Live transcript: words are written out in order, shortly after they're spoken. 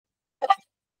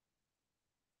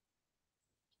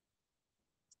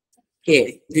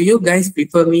Okay, do you guys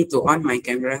prefer me to on my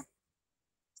camera?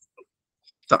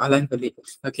 Soalan pelik.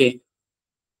 Okay,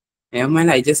 never mind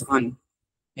lah, I just on.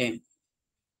 Okay.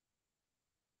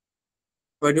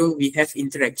 Why do we have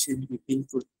interaction with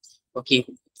input? Okay.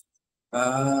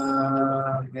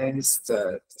 There's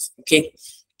the okay.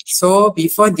 So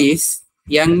before this,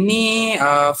 yang ni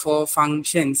for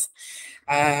functions.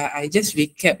 I just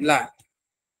recap lah.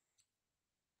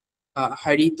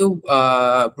 Hari tu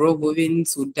Bro Bovin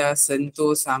sudah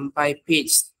sentuh sampai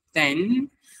page 10.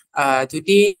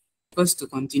 Today supposed to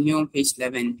continue page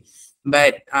 11.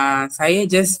 But saya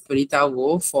just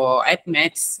beritahu for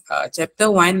Maths, chapter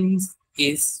 1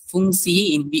 is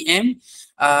fungsi in BM,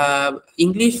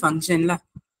 English function lah.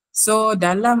 So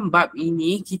dalam bab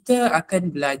ini kita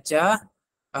akan belajar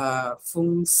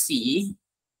fungsi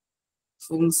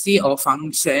or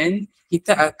function.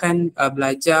 Kita akan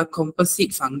belajar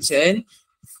composite function.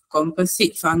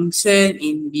 Composite function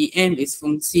in BM is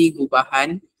fungsi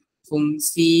gubahan.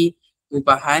 Fungsi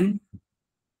gubahan.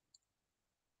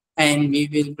 And we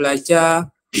will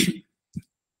belajar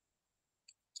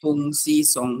fungsi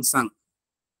songsang.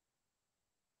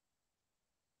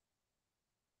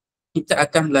 Kita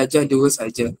akan belajar dua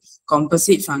saja.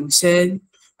 Composite function,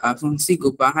 fungsi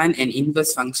gubahan, and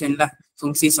inverse function lah.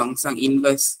 Fungsi songsang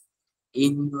inverse.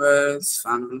 Inverse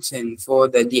function for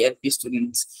the DLP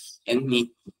students. Yang ni.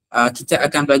 Kita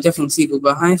akan belajar fungsi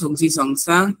gubahan, fungsi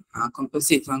songsang,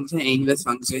 composite function, and inverse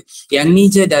function. Yang ni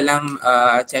je dalam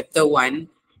chapter 1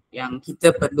 yang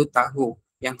kita perlu tahu.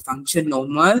 Yang function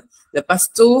normal.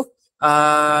 Lepas tu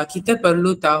kita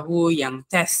perlu tahu yang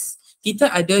test.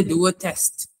 Kita ada dua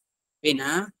test.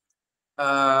 Bina.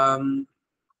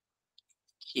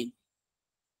 Okay.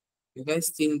 You guys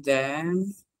still there?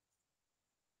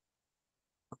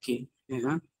 Okay.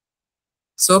 Yeah.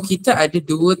 So kita ada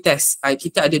dua test.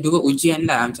 Kita ada dua ujian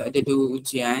lah. Macam ada dua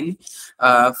ujian.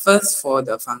 First for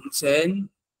the function.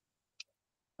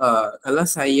 Kalau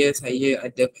saya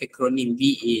ada akronim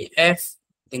VAF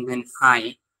dengan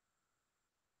high.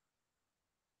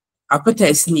 Apa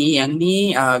test ni? Yang ni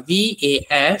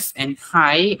VAF and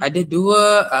high ada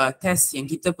dua test yang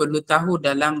kita perlu tahu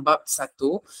dalam bab 1.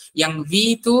 Yang V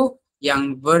tu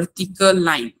yang vertical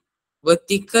line.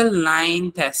 Vertical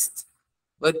line test.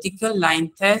 Vertical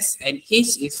line test and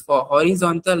H is for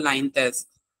horizontal line test.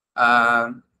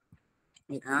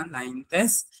 Line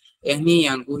test. Yang ni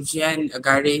yang ujian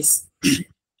garis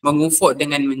mengufuk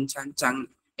dengan mencancang.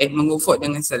 Mengufuk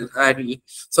dengan selari.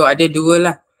 So ada dua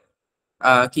lah.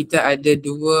 Kita ada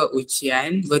dua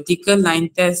ujian, vertical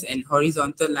line test and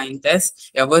horizontal line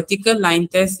test. Yang vertical line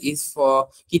test is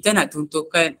for kita nak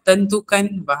tentukan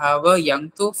bahawa yang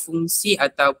tu fungsi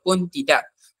ataupun tidak.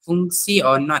 Fungsi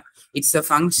or not. It's a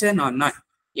function or not.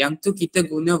 Yang tu kita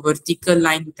guna vertical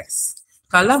line test.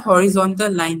 Kalau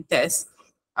horizontal line test,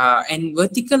 and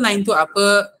vertical line tu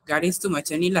apa, garis tu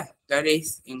macam ni lah.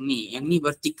 Garis yang ni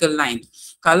vertical line.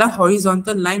 Kalau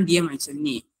horizontal line dia macam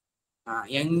ni.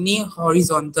 Yang ni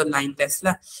horizontal line test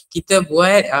lah. Kita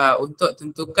buat untuk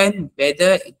tentukan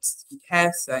whether it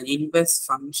has an inverse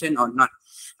function or not.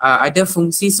 Ada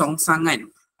fungsi songsangan.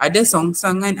 Ada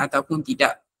songsangan ataupun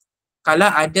tidak.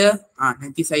 Kalau ada,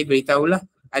 nanti saya beritahulah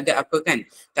ada apa kan.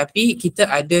 Tapi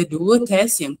kita ada dua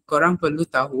test yang korang perlu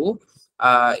tahu.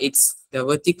 It's the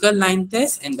vertical line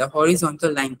test and the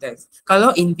horizontal line test.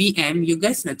 Kalau in BM, you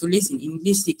guys nak tulis in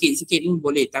English sikit-sikit pun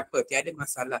boleh. Tak apa, tiada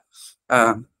masalah.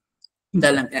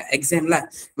 Dalam exam lah.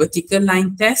 Vertical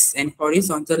line test and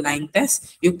horizontal line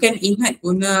test. You can ingat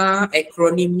guna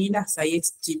akronim ni lah. Saya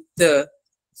cipta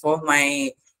for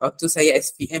my, waktu saya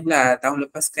SPM lah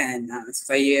tahun lepas kan.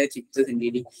 Saya cipta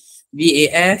sendiri.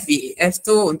 VAF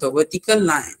tu untuk vertical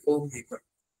line. Oh my god.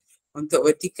 Untuk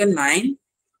vertical line,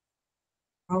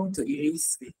 how to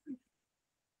erase it?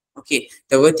 Okay,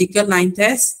 the vertical line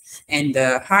test and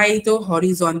the high tu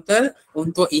horizontal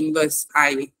untuk inverse.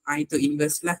 I tu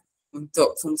inverse lah.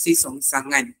 Untuk fungsi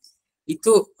songsangan.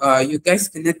 Itu you guys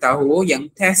kena tahu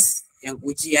yang test, yang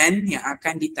ujian yang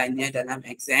akan ditanya dalam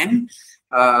exam.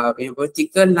 Yang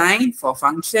vertical line for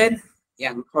function,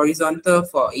 yang horizontal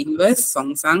for inverse,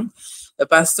 songsang.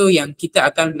 Lepas tu yang kita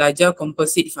akan belajar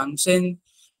composite function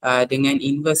dengan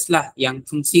inverse lah, yang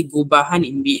fungsi gubahan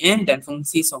in BM dan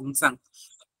fungsi songsang.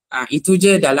 Itu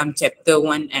je dalam chapter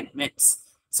 1 at Maths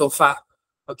so far.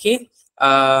 Okay.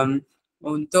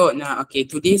 Okay,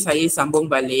 today saya sambung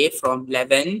balik from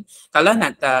 11. Kalau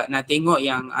nak tengok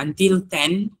yang until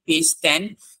 10, page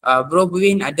 10, Bro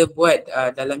Buin ada buat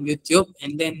dalam YouTube,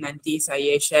 and then nanti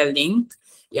saya share link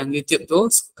yang YouTube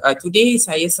tu. Today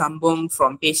saya sambung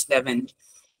from page 11.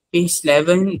 Page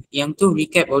 11 yang tu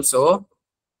recap also.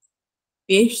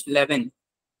 Page 11.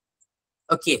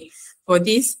 Okay, for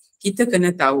this kita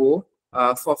kena tahu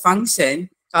for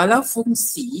function, kalau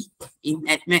fungsi in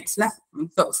maths lah,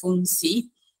 untuk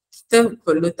fungsi kita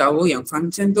perlu tahu yang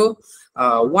function tu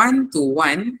one to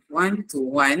one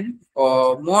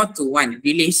or more to one,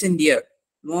 relation dia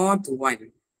more to one.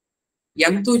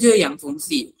 Yang tu je yang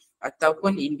fungsi,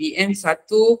 ataupun in BM 1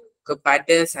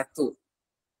 kepada 1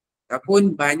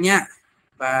 ataupun banyak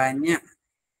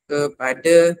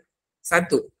kepada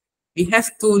 1. We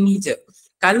have two ni je.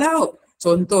 Kalau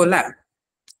contohlah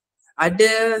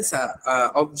ada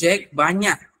objek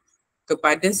banyak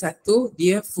kepada 1,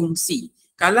 dia fungsi.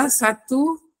 Kalau 1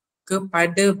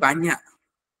 kepada banyak,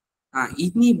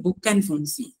 ini bukan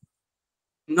fungsi.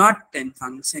 Not an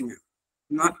function.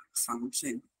 Not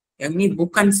function. Yang ni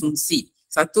bukan fungsi.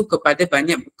 1 kepada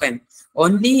banyak bukan.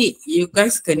 Only you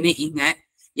guys kena ingat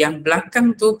yang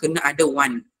belakang tu kena ada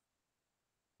one.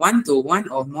 One to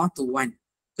one or more to one.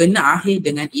 Kena akhir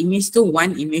dengan image tu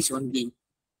one image only.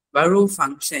 Baru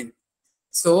function.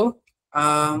 So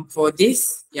for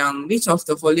this, yang which of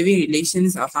the following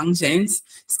relations are functions,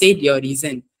 state your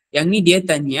reason. Yang ni dia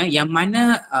tanya yang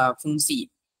mana fungsi.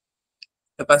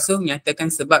 Lepas tu nyatakan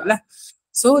sebab lah.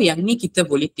 So yang ni kita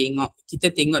boleh tengok.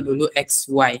 Kita tengok dulu x,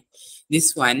 y.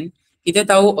 This one, kita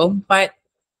tahu 4,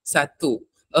 1.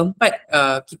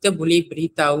 4 kita boleh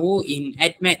beritahu in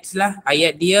maths lah,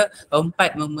 ayat dia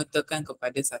 4 memetakan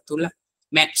kepada 1 lah.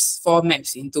 Maps, 4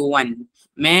 maps into 1.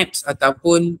 Maps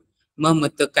ataupun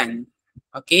memetakan.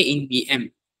 Okay, in BM.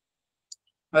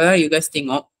 Kalau you guys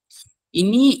tengok,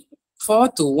 ini 4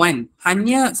 to 1,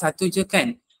 hanya 1 je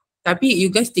kan. Tapi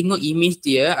you guys tengok image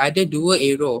dia ada 2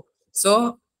 arrow.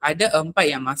 So ada 4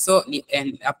 yang masuk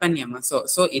and 8 yang masuk.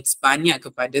 So it's banyak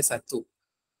kepada 1.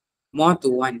 More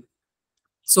to 1.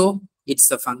 So it's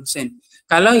a function.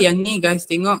 Kalau yang ni guys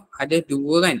tengok ada 2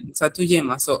 kan, 1 je yang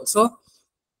masuk. So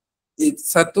it's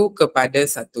 1 kepada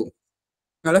 1.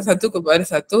 Kalau 1 kepada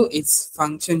 1 it's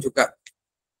function juga.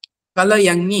 Kalau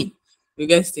yang ni you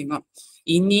guys tengok,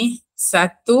 ini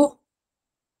 1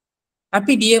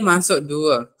 tapi dia masuk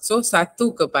 2. So 1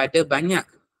 kepada banyak.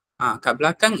 Kat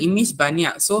belakang image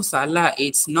banyak. So salah,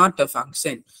 it's not a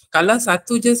function. Kalau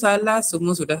 1 je salah,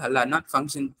 semua sudah salah, not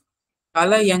function.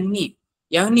 Kalau yang ni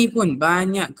pun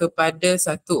banyak kepada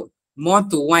 1. More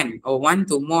to 1 or 1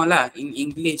 to more lah in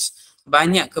English.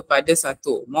 Banyak kepada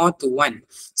 1, more to 1.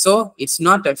 So it's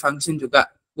not a function juga.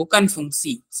 Bukan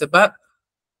fungsi. Sebab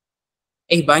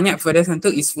banyak kepada 1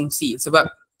 is fungsi. Sebab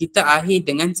kita akhir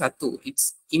dengan 1.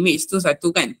 It's image tu 1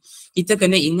 kan. Kita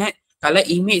kena ingat kalau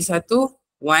image 1,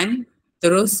 1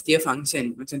 terus dia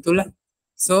function. Macam tu lah.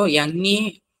 So yang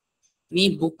ni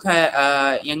bukan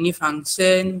yang ni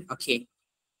function. Okay.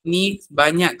 Ni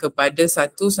banyak kepada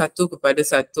 1, 1 kepada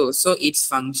 1. So it's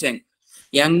function.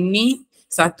 Yang ni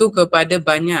 1 kepada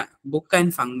banyak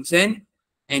bukan function.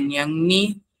 And yang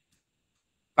ni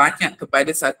banyak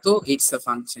kepada 1, it's a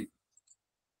function.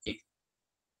 Okay.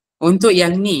 Untuk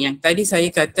yang ni, yang tadi saya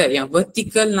kata, yang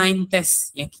vertical line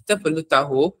test, yang kita perlu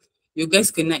tahu, you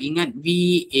guys kena ingat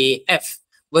VAF.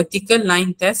 Vertical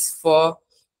line test for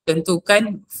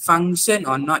tentukan function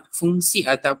or not, fungsi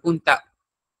ataupun tak.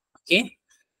 Okay.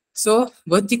 So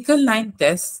vertical line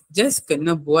test just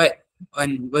kena buat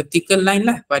on vertical line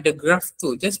lah pada graph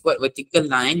tu. Just buat vertical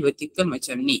line, vertical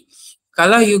macam ni.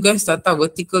 Kalau you guys tak tahu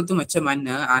vertical tu macam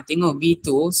mana, tengok V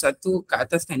tu, 1 kat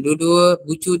atas kan, dua-dua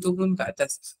bucu tu pun kat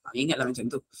atas. Ingatlah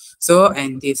macam tu. So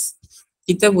and this.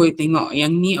 Kita boleh tengok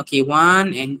yang ni, okay,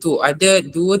 1 and 2. Ada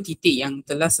 2 titik yang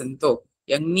telah sentuh.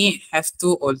 Yang ni have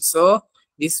to also.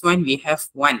 This one we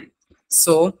have 1.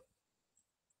 So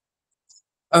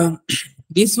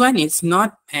this one is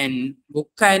not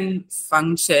bukan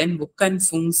function, bukan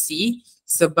fungsi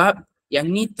sebab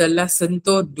yang ni telah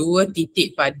sentuh 2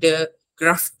 titik pada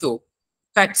graph tu.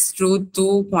 Cuts through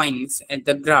 2 points at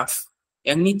the graph.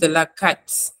 Yang ni telah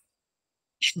cuts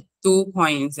 2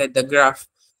 points at the graph.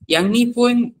 Yang ni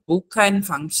pun bukan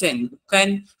function,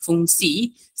 bukan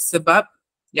fungsi sebab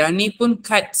yang ni pun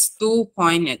cuts 2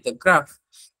 point at the graph.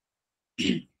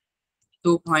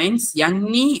 2 points. Yang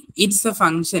ni it's a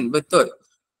function, betul.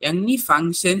 Yang ni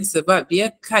function sebab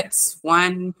dia cuts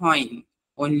 1 point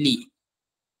only.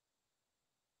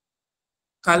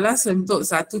 Kalau sentuh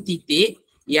 1 titik,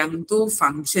 yang tu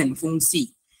function,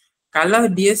 fungsi. Kalau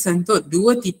dia sentuh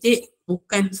 2 titik,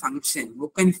 bukan function,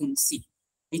 bukan fungsi.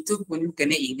 Itu pun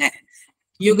kena ingat.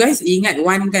 You guys ingat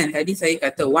 1 kan? Tadi saya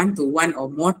kata 1 to 1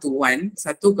 or more to 1.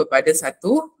 1 kepada 1,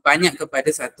 banyak kepada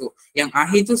 1. Yang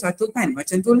akhir tu 1 kan?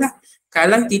 Macam tu lah.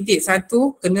 Kalau titik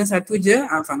 1, kena 1 je,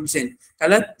 function.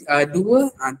 Kalau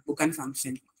 2, bukan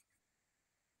function.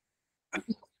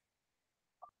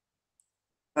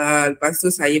 Lepas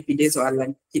tu saya pilih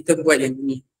soalan. Kita buat yang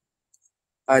ni.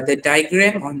 The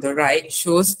diagram on the right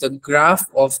shows the graph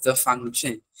of the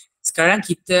function. Sekarang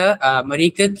kita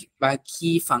mereka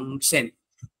bagi function.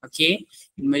 Okay,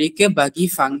 mereka bagi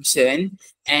function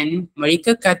and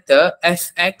mereka kata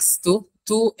fx tu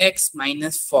 2x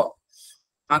minus 4.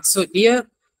 Maksud dia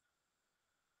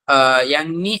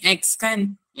yang ni x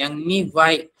kan, yang ni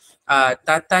y.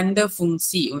 Tanda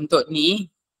fungsi untuk ni,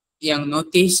 yang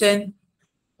notation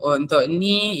untuk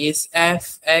ni is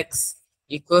fx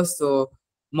equals to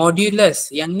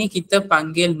modulus. Yang ni kita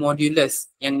panggil modulus.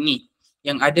 Yang ni,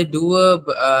 yang ada dua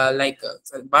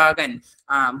bar kan.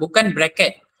 Bukan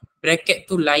bracket. Bracket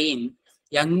tu lain.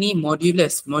 Yang ni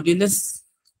modulus. Modulus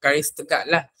garis tegak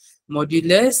lah.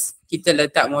 Modulus, kita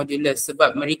letak modulus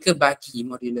sebab mereka bagi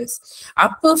modulus.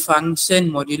 Apa function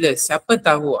modulus? Siapa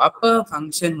tahu apa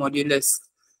function modulus?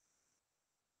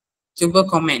 Cuba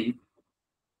komen.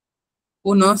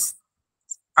 Who knows?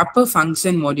 Apa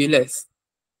function modulus?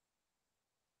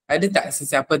 Ada tak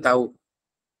sesiapa tahu?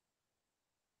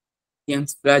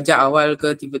 Yang belajar awal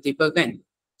ke tiba-tiba kan?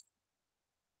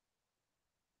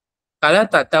 Kalau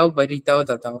tak tahu, beritahu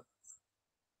tak tahu.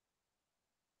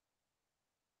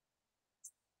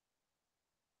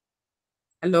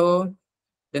 Hello?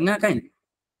 Dengar kan?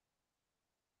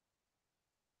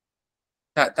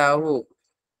 Tak tahu.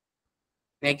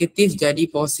 Negatif jadi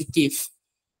positif.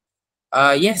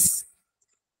 Yes.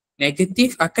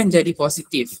 Negatif akan jadi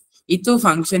positif. Itu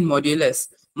function modulus.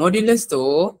 Modulus tu,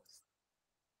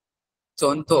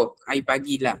 contoh, I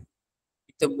bagilah.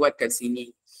 Kita buat kat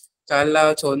sini.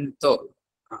 Kalau contoh,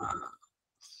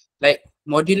 like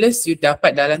modulus you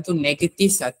dapat dalam tu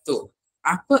negatif 1.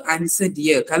 Apa answer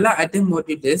dia? Kalau ada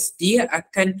modulus, dia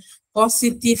akan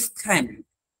positifkan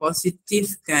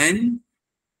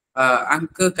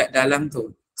angka kat dalam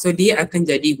tu. So dia akan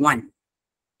jadi 1.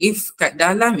 If kat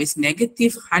dalam is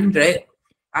negative 100,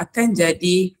 akan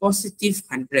jadi positive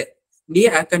 100.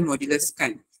 Dia akan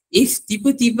moduluskan. If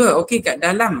tiba-tiba, okay, kat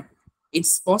dalam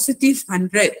it's positive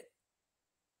 100,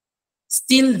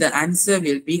 still the answer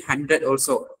will be 100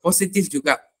 also. Positif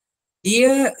juga.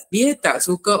 Dia tak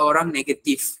suka orang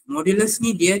negatif. Modulus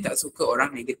ni dia tak suka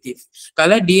orang negatif.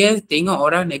 Kalau dia tengok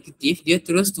orang negatif, dia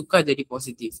terus tukar jadi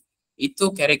positif. Itu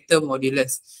karakter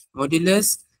modulus.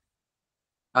 Modulus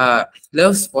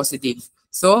loves positif.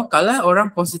 So kalau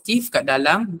orang positif kat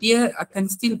dalam, dia akan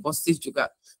still positif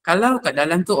juga. Kalau kat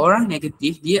dalam tu orang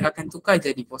negatif, dia akan tukar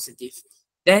jadi positif.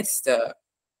 That's the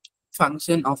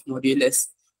function of modulus.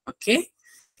 Okay.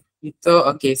 Itu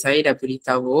okay, saya dah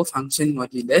beritahu function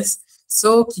modulus.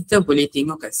 So kita boleh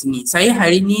tengok kat sini. Saya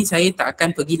hari ni saya tak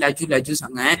akan pergi laju-laju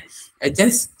sangat.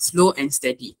 Just slow and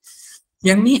steady.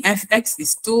 Yang ni fx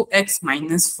is 2x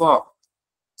minus 4.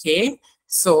 Okay.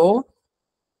 So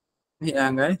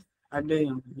guys, ada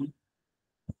yang ni.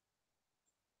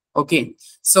 Okay.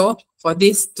 So for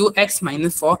this 2x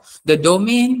minus 4, the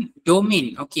domain,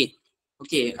 okay.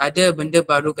 Okay, ada benda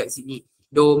baru kat sini.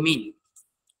 Domain.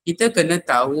 Kita kena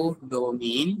tahu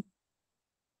domain.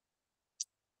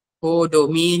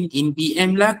 Codomain in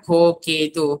BM lah, co-K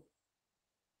tu.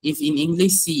 If in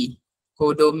English C,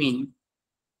 codomain.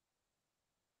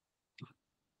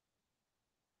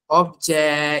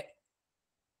 Object.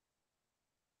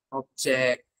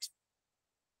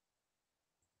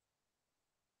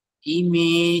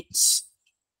 Image.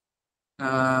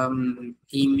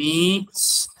 Image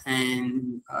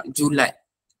and julat.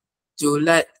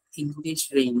 Julat English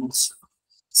range.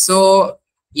 So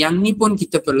yang ni pun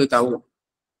kita perlu tahu.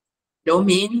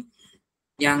 Domain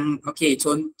yang okay,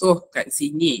 contoh kat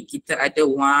sini kita ada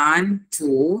 1,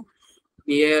 2,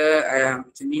 dia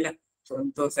macam ni lah.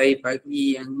 Contoh saya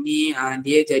bagi yang ni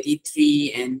dia jadi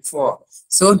 3 and 4.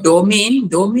 So domain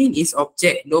is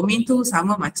object. Domain tu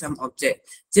sama macam object.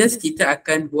 Just kita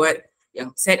akan buat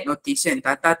yang set notation,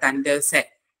 tata tanda set.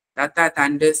 Tata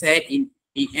tanda set in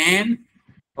PM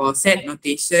or set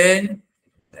notation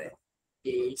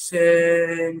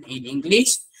in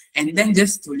English. And then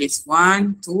just tulis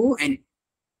 1, 2 and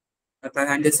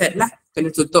tanda set lah,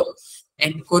 kena tutup.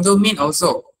 And codomain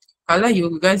also. Kalau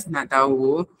you guys nak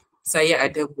tahu, saya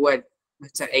ada buat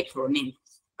macam acronym.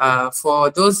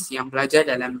 For those yang belajar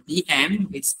dalam BM,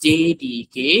 it's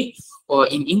JDK, or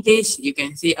in English you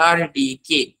can say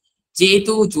RDK. J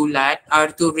tu julat,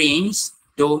 R tu range,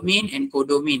 domain and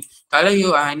codomain. Kalau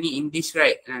you ni English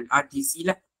right,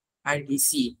 RDC lah,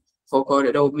 RDC for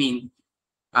codomain.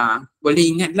 Boleh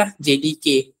ingatlah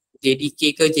JDK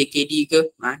ke JKD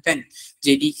ke kan,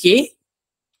 JDK.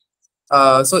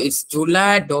 So it's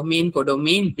julat, domain,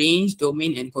 codomain, range,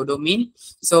 domain and codomain.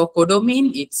 So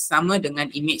codomain it's sama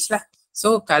dengan image lah.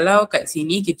 So kalau kat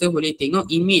sini kita boleh tengok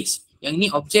image. Yang ni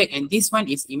object and this one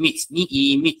is image. Ni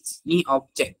image, ni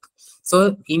object.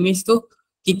 So image tu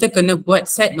kita kena buat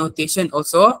set notation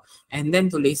also and then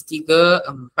tulis 3,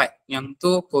 4. Yang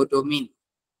tu codomain.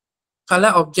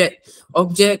 Kalau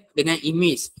object dengan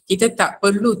image, kita tak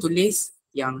perlu tulis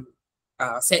yang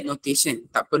set notation,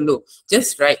 tak perlu.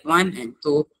 Just write 1 and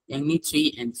 2, yang ni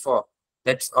 3 and 4.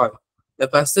 That's all.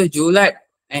 Lepas tu julat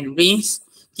and range,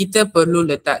 kita perlu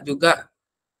letak juga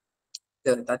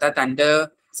tata tanda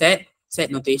set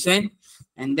notation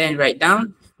and then write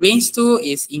down. Range tu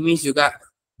is image juga.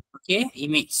 Okay,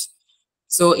 image.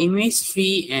 So image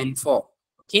 3 and 4.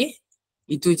 Okay,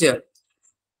 itu je.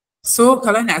 So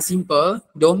kalau nak simple,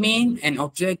 domain and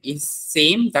object is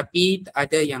same tapi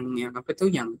ada yang apa tu,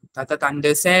 yang tata tanda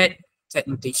set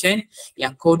notation.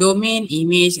 Yang codomain,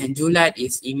 image and julat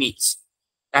is image.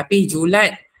 Tapi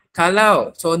julat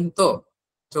kalau contoh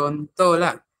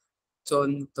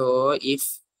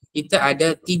if kita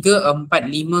ada 3, 4,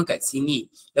 5 kat sini.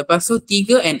 Lepas tu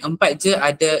 3 and 4 je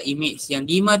ada image.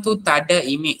 Yang 5 tu tak ada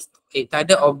image. Tak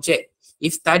ada object.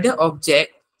 If tak ada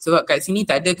object, sebab kat sini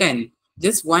tak ada kan.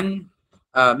 Just 1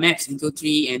 maps into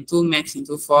 3 and 2 maps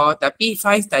into 4. Tapi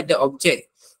 5 tak ada object.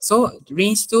 So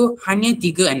range tu hanya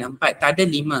 3 and 4. Tak ada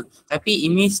 5. Tapi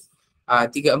image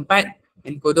 3, 4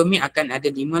 and codomain akan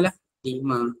ada 5 lah.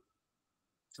 5.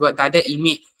 Sebab tak ada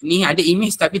image. Ni ada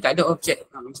image tapi tak ada object.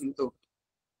 Macam tu.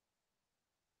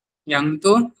 Yang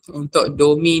tu untuk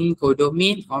domain,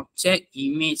 codomain, object,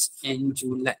 image and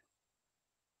julat.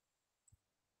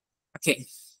 Okay.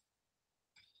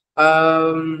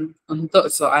 Untuk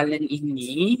soalan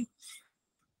ini,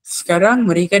 sekarang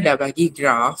mereka dah bagi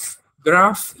graf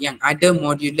yang ada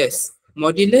modulus.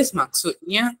 Modulus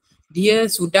maksudnya dia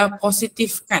sudah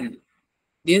positifkan.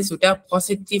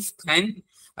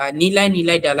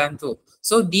 Nilai-nilai dalam tu.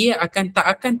 So dia tak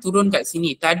akan turun kat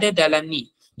sini, tak ada dalam ni.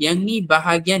 Yang ni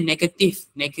bahagian negatif,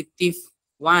 negatif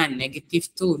 1, negatif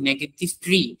 2, negatif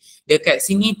 3. Dekat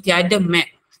sini tiada map.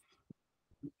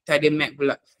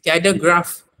 Tiada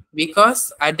graph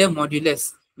because ada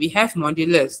modulus. We have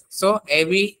modulus. So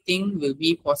everything will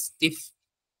be positive.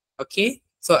 Okay.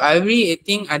 So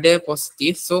everything ada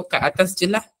positif. So kat atas je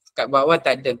lah. Kat bawah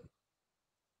tak ada.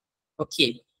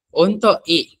 Okay. Untuk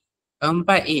A,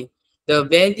 4A, the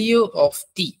value of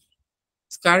T.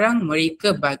 Sekarang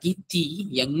mereka bagi T,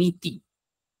 yang ni T.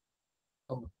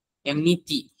 Yang ni T.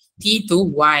 T tu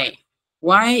Y.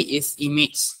 Y is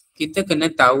image. Kita kena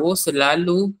tahu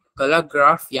selalu kalau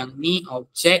graph yang ni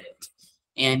object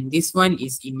and this one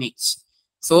is image.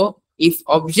 So if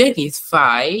object is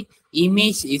 5,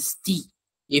 image is T.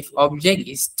 If object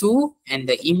is 2 and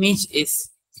the image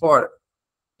is 4.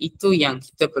 Itu yang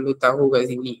kita perlu tahu kat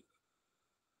sini.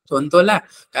 Contohlah,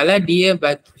 kalau dia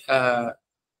bagi,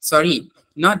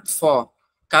 not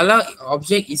 4. Kalau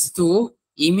object is 2,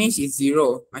 image is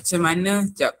 0. Macam mana?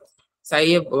 Sekejap.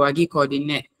 Saya bagi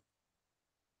koordinat.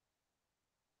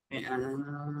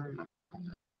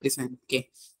 This one.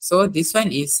 Okay. So this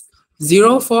one is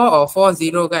 0, 4 or 4,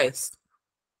 0 guys?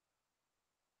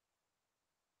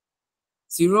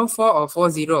 0, 4 or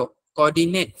 4, 0.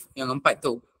 Koordinat yang 4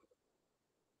 tu.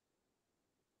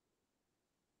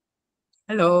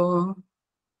 Hello.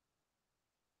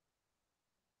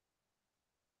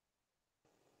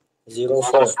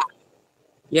 0-4.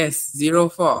 Yes,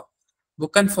 0-4.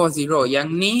 Bukan 4-0. Yang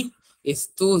ni is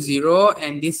 2-0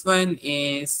 and this one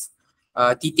is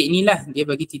titik ni lah. Dia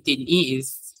bagi titik ni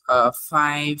is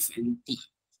 5 and T.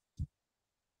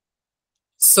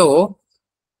 So,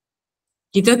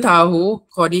 kita tahu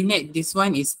coordinate this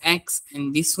one is X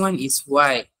and this one is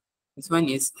Y. This one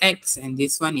is X and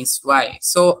this one is Y.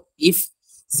 So, if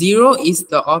 0 is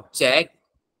the object,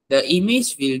 the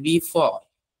image will be 4.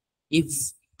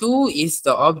 If 2 is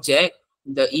the object,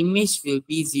 the image will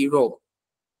be 0.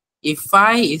 If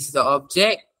 5 is the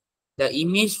object, the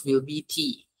image will be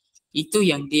T. Itu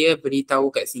yang dia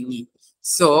beritahu kat sini.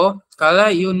 So,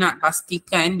 kalau you nak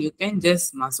pastikan, you can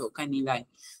just masukkan nilai.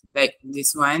 Like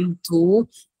this one, 2.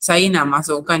 Saya nak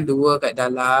masukkan 2 kat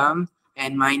dalam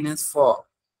and minus 4.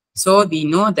 So, we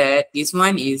know that this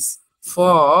one is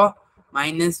 4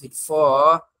 minus with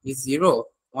 4 is 0.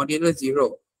 Modulo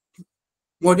 0.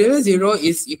 Modulo 0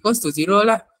 is equals to 0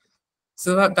 lah.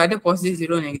 Sebab tak ada positif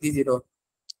 0, negatif 0.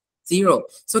 0.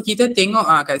 So kita tengok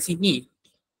kat sini.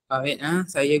 Wait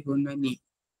saya guna ni.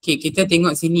 Okay, kita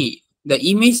tengok sini. The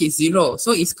image is 0.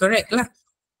 So it's correct lah.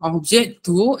 Object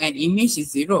 2 and image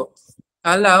is 0.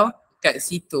 Kalau kat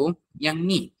situ yang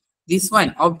ni. This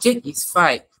one, object is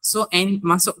 5. So and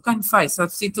masukkan 5,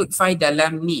 substitute 5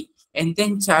 dalam ni. And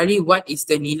then cari what is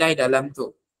the nilai dalam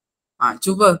tu.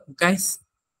 Cuba guys.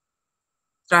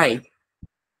 Try.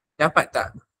 Dapat tak?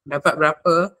 Dapat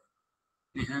berapa?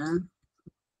 You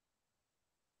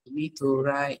need to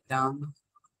write down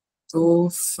 2,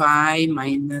 5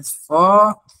 minus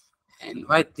 4. And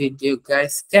what did you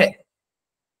guys get?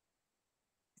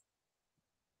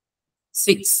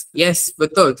 6. Yes,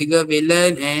 betul. 3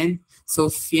 Valen and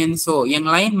Sofian. So, yang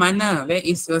lain mana? Where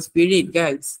is your spirit,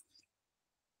 guys?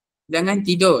 Jangan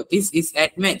tidur. This is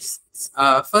at max.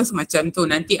 First macam tu.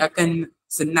 Nanti akan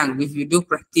senang if you do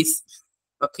practice.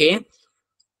 Okay.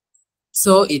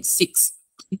 So, it's 6.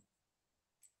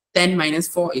 10 minus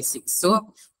 4 is 6.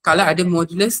 So, kalau ada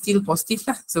modulus still positif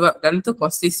lah. Sebab dalam tu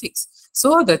positif 6.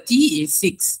 So, the T is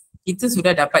 6. Kita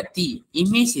sudah dapat T.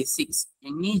 Image is 6.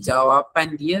 Yang ni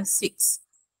jawapan dia 6.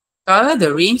 Kalau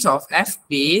the range of F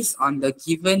base on the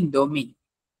given domain.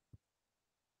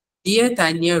 Dia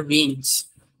tanya range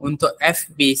untuk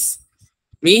F base.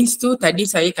 Range tu tadi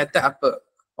saya kata apa?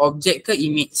 Objek ke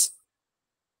image?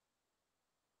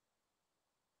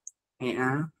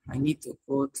 I need to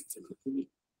go to the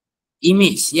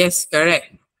image. Yes,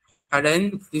 correct.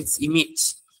 Current is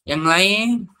image. Yang lain,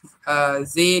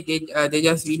 Z,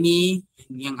 Dejaswini,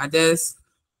 and yang others.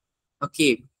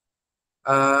 Okay.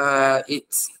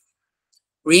 It's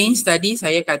range tadi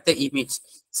saya kata image.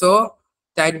 So,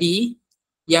 tadi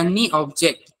yang ni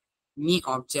object. Ni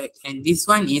object. And this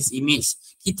one is image.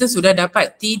 Kita sudah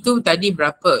dapat T tu tadi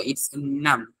berapa? It's 6.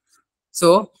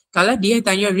 So, kalau dia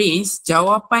tanya range,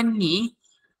 jawapan ni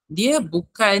dia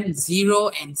bukan 0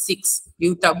 and 6.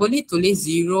 You tak boleh tulis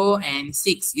 0 and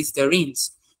 6 is the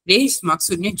range. Range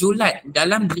maksudnya julat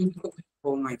dalam lingkungan.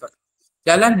 Oh my god.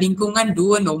 Dalam lingkungan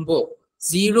 2 nombor.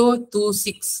 0 to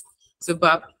 6.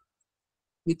 Sebab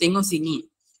you tengok sini.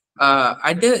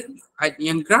 Ada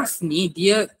yang graph ni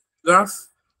dia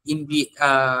graph in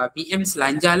BM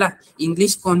selanjar lah.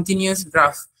 English continuous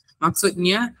graph.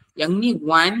 Maksudnya yang ni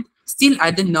 1 still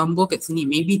ada nombor kat sini.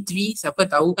 Maybe 3 siapa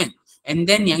tahu kan. And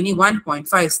then yang ni 1.5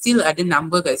 still ada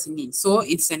number kat sini. So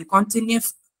it's an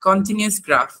continuous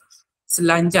graph.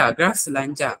 Selanjar, graph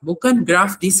selanjar. Bukan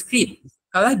graph discrete.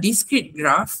 Kalau discrete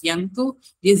graph yang tu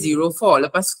dia 0, 4.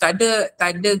 Lepas tu tak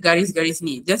ada garis-garis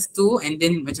ni. Just 2 and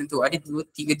then macam tu. Ada 2,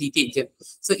 3 titik je.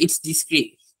 So it's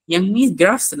discrete. Yang ni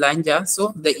graph selanjar.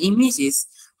 So the image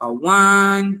is 1,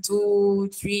 2,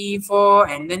 3,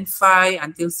 4 and then 5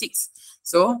 until 6.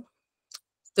 So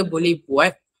kita boleh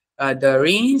buat the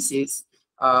range is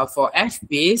for F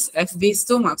base. F base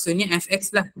tu maksudnya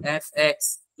fx lah.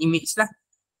 Fx image lah.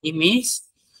 Image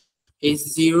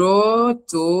is 0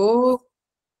 to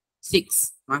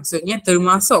 6. Maksudnya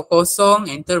termasuk 0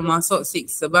 and termasuk 6.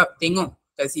 Sebab tengok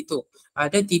kat situ.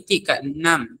 Ada titik kat 6.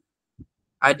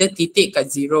 Ada titik kat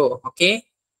 0. Okay.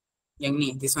 Yang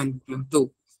ni, this one, yang 2.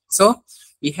 So,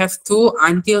 we have 2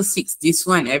 until 6. This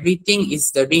one, everything is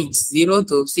the range. 0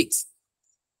 to 6.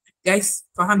 Guys,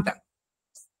 faham tak?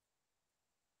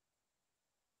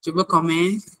 Cuba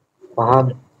komen.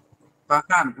 Faham.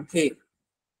 Faham, okay.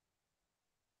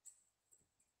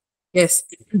 Yes.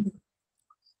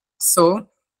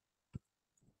 So,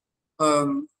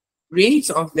 range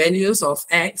of values of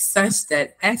x such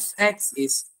that fx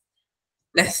is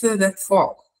lesser than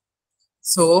 4.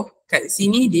 So, kat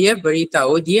sini dia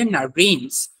beritahu dia nak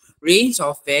range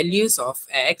of values of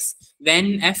x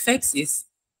when fx is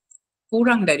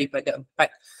kurang daripada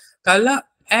 4. Kalau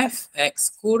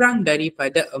fx kurang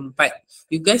daripada 4,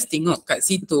 you guys tengok kat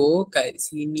situ, kat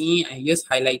sini I use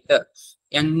highlighter.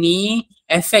 Yang ni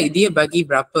efek dia bagi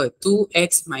berapa?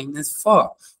 2x minus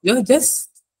 4. You just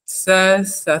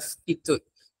substitute.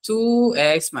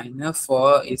 2x minus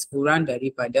 4 is kurang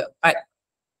daripada 4.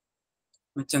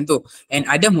 Macam tu. And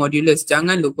ada modulus.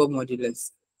 Jangan lupa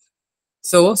modulus.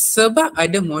 So, sebab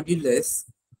ada modulus,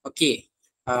 okay.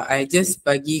 I just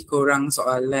bagi korang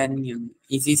soalan yang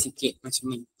easy sikit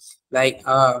macam ni. Like,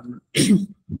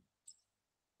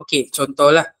 okay,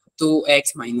 contohlah.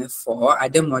 2x minus 4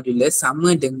 ada modulus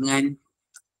sama dengan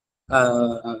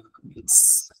 6.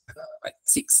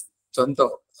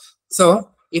 Contoh. So,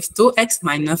 if 2x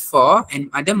minus 4 and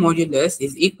ada modulus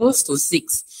is equals to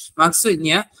 6.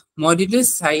 Maksudnya,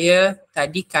 modulus saya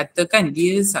tadi katakan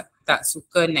dia tak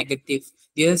suka negatif.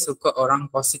 Dia suka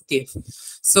orang positif.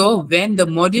 So, when the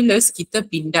modulus kita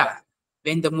pindah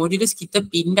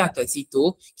ke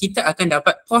situ, kita akan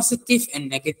dapat positif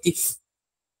and negatif.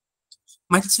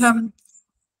 Macam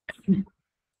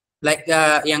like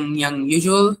yang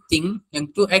usual thing, yang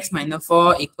 2x minus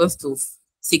 4 equals to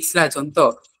 6 lah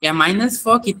contoh. Yang minus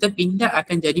 4 kita pindah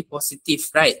akan jadi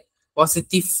positif, right?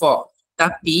 Positif 4.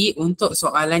 Tapi untuk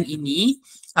soalan ini,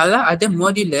 kalau ada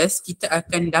modulus, kita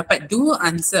akan dapat dua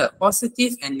answer,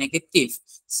 positif and negatif.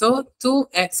 So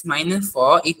 2x minus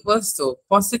 4 equals to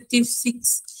positive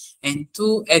 6 and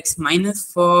 2x minus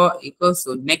 4 equals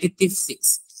to negative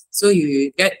 6. So you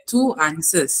get two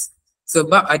answers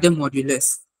sebab ada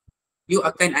modulus. You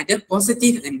akan ada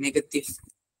positif and negatif.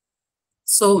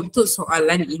 So untuk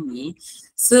soalan ini,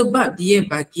 sebab dia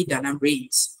bagi dalam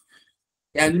range,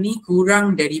 yang ni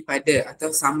kurang daripada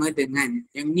atau sama dengan,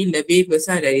 yang ni lebih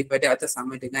besar daripada atau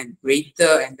sama dengan,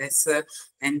 greater and lesser,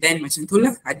 and then macam tu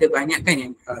lah. Ada banyak kan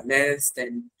yang less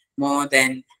than, more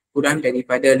than, kurang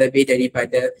daripada, lebih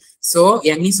daripada. So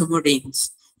yang ni semua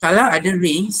range. Kalau ada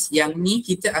range, yang ni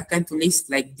kita akan tulis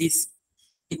like this.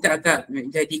 Kita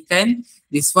akan jadikan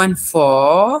this one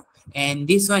 4 and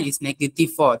this one is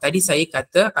negative 4. Tadi saya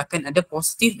kata akan ada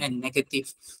positive and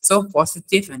negative. So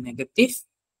positive and negative.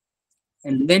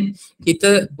 And then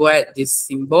kita buat this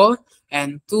symbol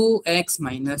and 2x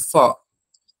minus 4.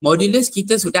 Modulus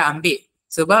kita sudah ambil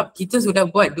sebab kita sudah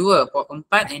buat 2,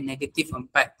 4 and negative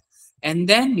 4. And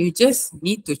then you just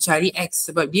need to cari x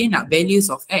sebab dia nak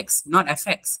values of x, not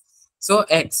fx. So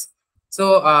x.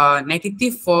 So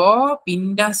negative 4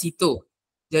 pindah situ.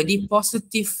 Jadi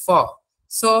positive 4.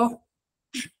 So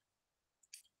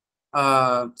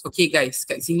okay guys,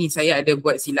 kat sini saya ada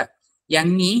buat silap. Yang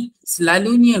ni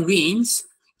selalunya range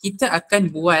kita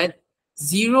akan buat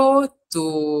 0 to,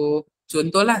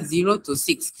 contohlah 0 to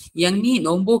 6. Yang ni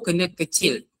nombor kena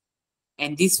kecil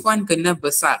and this one kena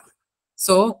besar.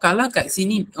 So kalau kat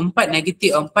sini 4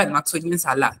 negatif 4 maksudnya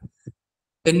salah.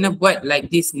 Kena buat like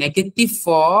this, negative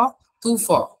 4 to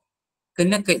 4.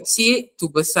 Kena kecil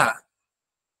to besar.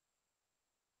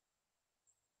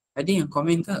 Ada yang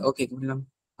komen ke? Okay, belum.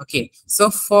 Okay,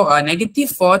 so for negative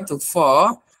 4 to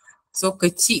 4, so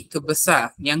kecil ke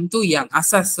besar. Yang tu yang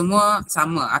asas semua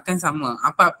sama, akan sama.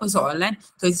 Apa-apa soalan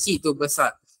kecil to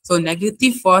besar. So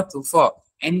negative 4 to 4.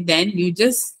 And then you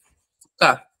just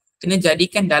tukar. Kena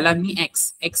jadikan dalam ni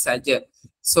x saja.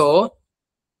 So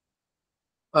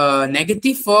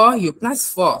negative 4 you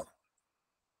plus 4.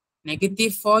 Negative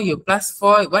 4 you plus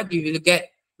 4, what you will get?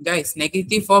 Guys,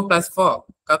 negative 4 plus 4.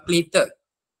 Calculator.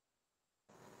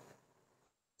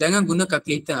 Jangan guna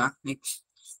calculator.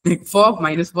 4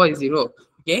 minus 4 is 0.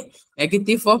 Okay.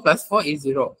 Negative 4 plus 4 is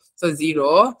 0. So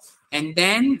 0. And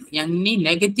then yang ni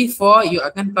negative 4 you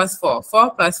akan plus 4.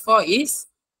 4 plus 4 is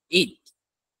 8.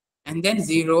 And then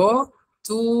 0,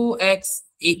 2x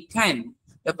 8 kan.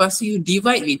 Lepas tu you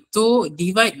divide with 2,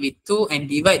 divide with 2 and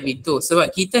divide with 2.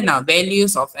 Sebab kita nak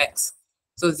values of x.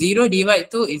 So 0 divide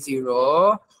 2 is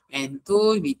 0. And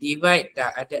 2 we divide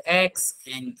dah ada x.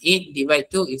 And 8 divide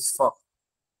 2 is 4.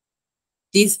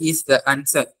 This is the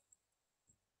answer.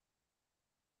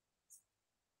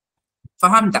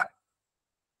 Faham tak?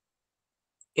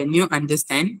 Can you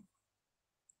understand?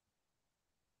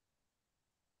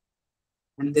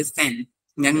 Understand.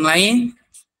 Yang lain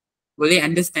boleh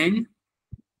understand?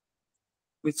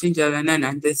 Kucing jalanan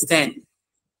understand.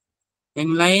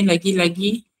 Yang lain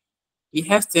lagi-lagi. We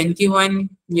have 21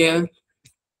 here.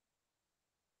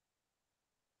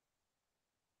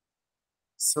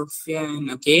 Sofian,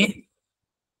 okay.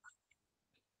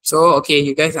 So, okay,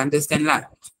 you guys understand lah.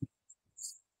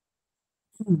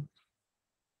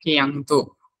 Okay, yang tu.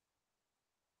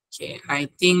 Okay, I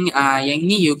think yang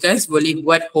ni you guys boleh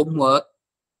buat homework.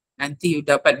 Nanti you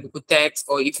dapat buku teks,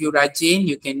 or if you rajin,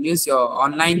 you can use your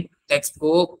online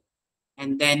textbook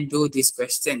and then do this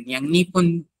question. Yang ni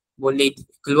pun boleh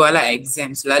keluarlah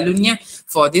exam. Selalunya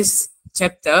for this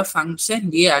chapter, function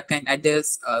dia akan ada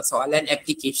soalan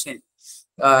application.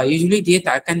 Usually dia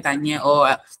tak akan tanya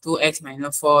 2x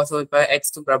minus 4, so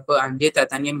x tu berapa. Dia tak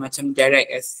tanya macam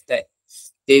direct as that.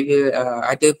 They will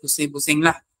ada pusing-pusing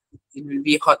lah. It will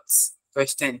be hot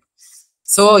question.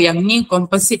 So yang ni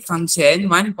composite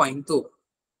function 1.2.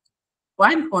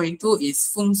 1.2 is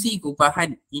fungsi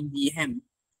gubahan in BM.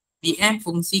 BM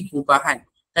fungsi gubahan.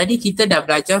 Tadi kita dah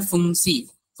belajar fungsi.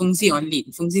 Fungsi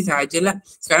only. Fungsi sahajalah.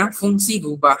 Sekarang fungsi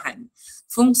gubahan.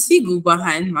 Fungsi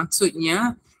gubahan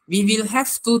maksudnya we will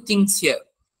have two things here.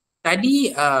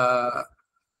 Tadi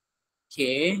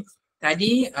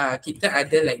kita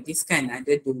ada like this kan,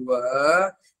 ada 2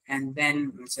 and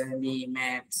then macam ni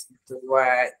maps to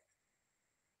what?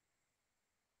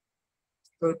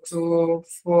 2,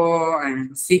 4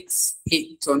 and 6,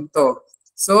 8 contoh.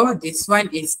 So this one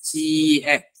is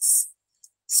GX.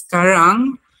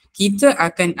 Sekarang kita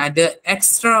akan ada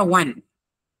extra one.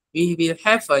 We will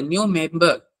have a new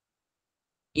member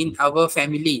in our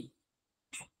family.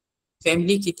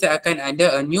 Family kita akan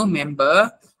ada a new member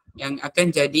yang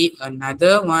akan jadi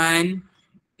another one.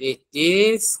 It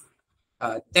is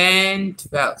 10,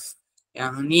 12.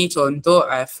 Yang ni contoh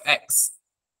fx.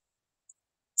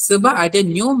 Sebab ada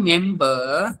new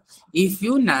member, if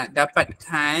you nak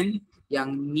dapatkan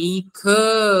yang ni ke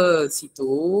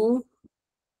situ.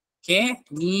 Okay,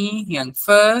 ni yang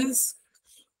first.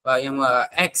 Yang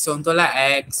X contohlah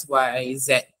X, Y,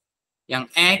 Z. Yang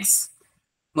X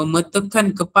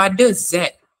memetakan kepada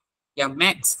Z. Yang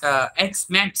X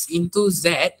maps into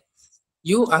Z,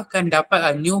 you akan dapat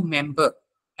a new member,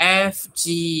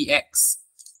 FGX.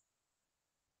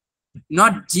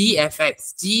 Not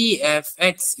GFX.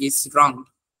 GFX is wrong.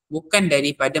 Bukan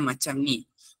daripada macam ni.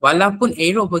 Walaupun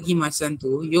arrow pergi macam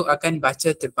tu, you akan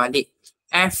baca terbalik.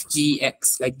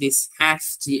 FGX like this.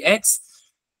 FGX.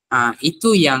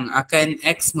 Itu yang akan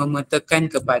X memetakan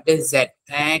kepada Z.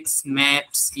 X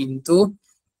maps into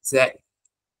Z.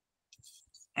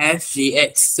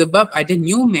 FGX. Sebab ada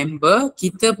new member,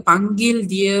 kita panggil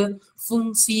dia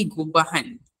fungsi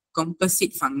gubahan.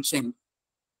 Composite function.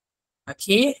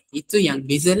 Okay, itu yang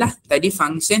bezalah. Tadi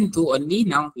function 2 only,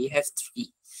 now we have 3.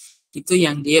 Itu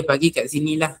yang dia bagi kat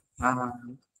sini lah.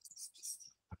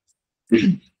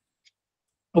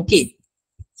 Okay.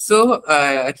 So,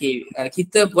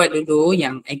 kita buat dulu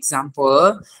yang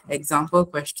example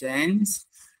questions.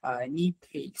 Ni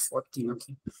page 14,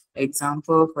 okay.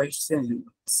 Example questions.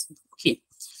 Okay.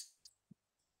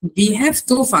 We have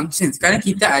 2 functions. Sekarang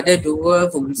kita ada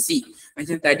 2 fungsi.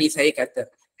 Macam tadi saya kata,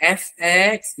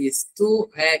 fx is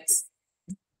 2x.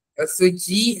 So,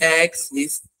 gx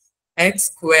is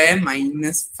x square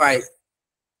minus 5.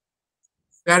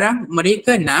 Sekarang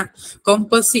mereka nak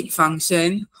composite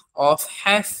function of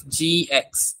half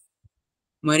gx.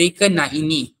 Mereka nak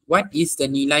ini. What is the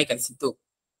nilai kat situ?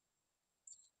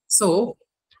 So,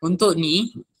 untuk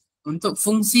ni, untuk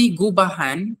fungsi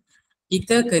gubahan,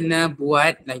 kita kena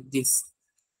buat like this.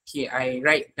 Okay, I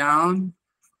write down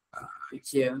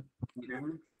here.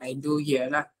 I do here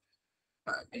lah.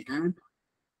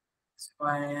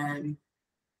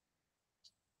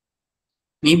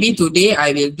 Maybe today I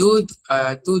will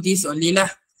do this only lah.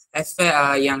 As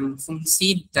yang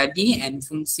fungsi tadi and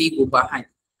fungsi gubahan.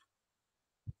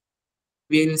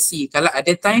 We'll see. Kalau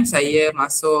ada time saya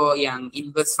masuk yang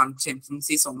inverse function,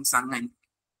 fungsi songsangan.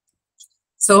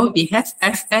 So we have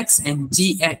fx and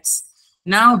gx.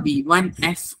 Now we want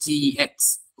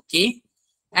fgx. Okay?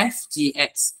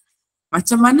 Fgx.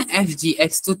 Macam mana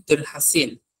fgx tu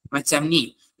terhasil? Macam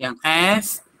ni. Yang f,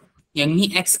 yang ni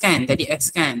x kan? Tadi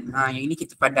x kan? Yang ni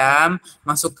kita padam,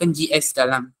 masukkan gx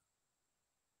dalam.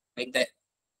 Like that.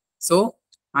 So,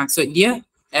 maksud dia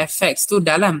fx tu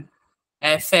dalam.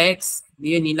 Fx,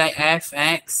 dia nilai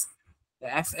fx.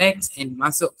 Fx and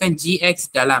masukkan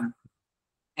gx dalam.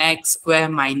 X square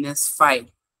minus 5.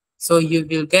 So, you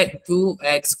will get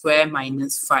 2x square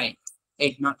minus 5.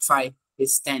 Not 5,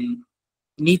 it's 10.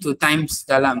 Ini 2 times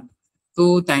dalam.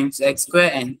 2 times x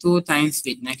square and 2 times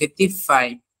with negative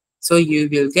 5. So, you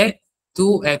will get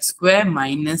 2x square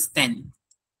minus 10.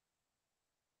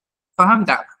 Faham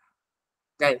tak,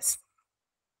 guys?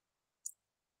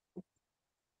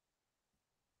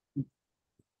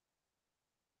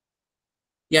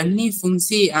 Yang ni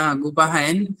fungsi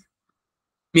gubahan.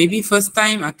 Maybe first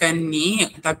time akan ni,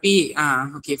 tapi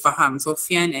okay, faham.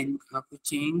 Sofian and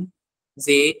Kucing, Z,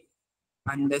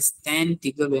 understand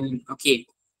 3 value. Okay,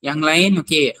 yang lain,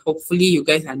 okay, hopefully you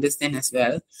guys understand as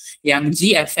well. Yang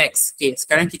GFX, okay,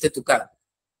 sekarang kita tukar.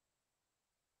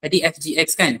 Tadi FGX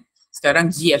kan? Sekarang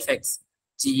GFX.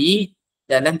 G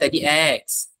dalam tadi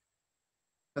X.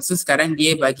 Lepas tu sekarang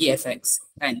dia bagi FX,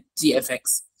 kan?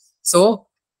 GFX. So,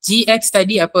 GX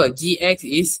tadi apa? GX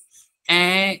is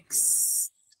X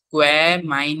square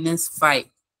minus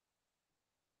 5.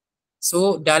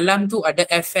 So, dalam tu ada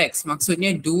fx.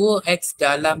 Maksudnya 2x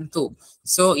dalam tu.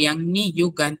 So, yang ni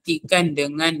you gantikan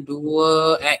dengan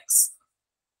 2x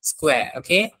square.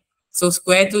 Okay? So,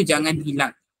 square tu jangan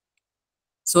hilang.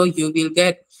 So, you will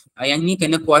get, yang ni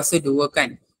kena kuasa 2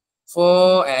 kan?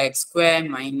 4x square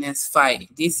minus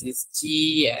 5. This is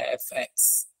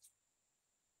GFX.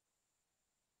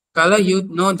 Kalau you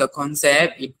know the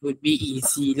concept, it would be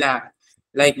easy lah.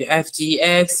 Like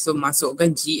FGX, so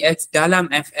masukkan GX dalam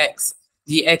FX.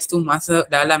 GX tu masuk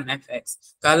dalam FX.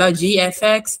 Kalau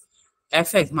GFX,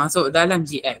 FX masuk dalam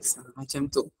GX.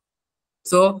 Macam tu.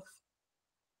 So,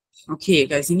 okay,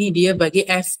 kat sini dia bagi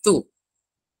F2.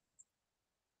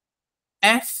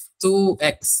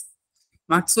 F2X.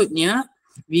 Maksudnya,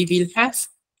 we will have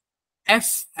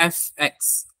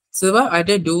FFX. Sebab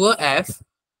ada 2 F,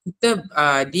 kita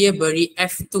dia beri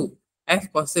F2. F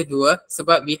kuasa 2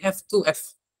 sebab we have 2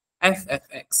 F.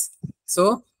 FFX.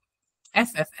 So,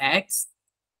 FFX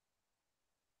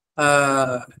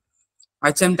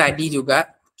macam tadi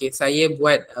juga. Okay, saya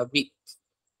buat a big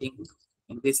thing.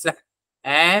 And this lah.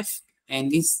 F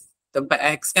and this tempat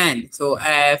X kan. So,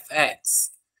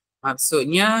 FX.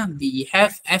 Maksudnya we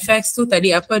have fx tu tadi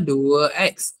apa?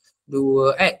 2x.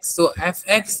 2x. So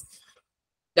fx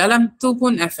dalam tu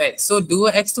pun fx. So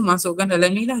 2x tu masukkan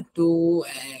dalam ni lah.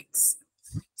 2x.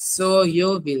 So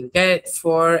you will get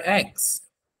 4x.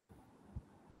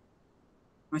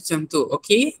 Macam tu.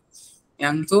 Okay.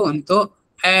 Yang tu untuk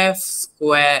f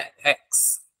square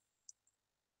x.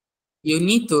 You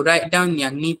need to write down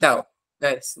yang ni tau.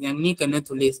 Guys, yang ni kena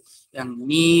tulis. Yang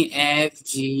ni f,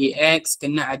 g, x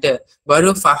kena ada.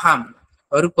 Baru faham.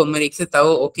 Baru pemeriksa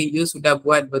tahu, okay, you sudah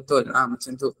buat betul.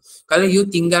 Macam tu. Kalau you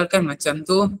tinggalkan macam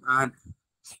tu,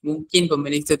 mungkin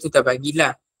pemeriksa tu tak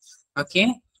bagilah.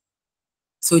 Okay.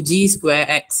 So, g square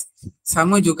x.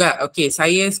 Sama juga. Okay,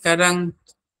 saya sekarang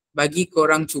bagi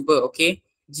korang cuba, okay.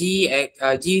 G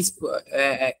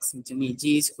square x macam ni.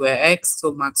 G square x.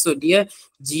 So, maksud dia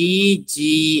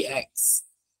gx.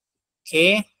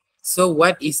 Okay. So,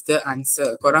 what is the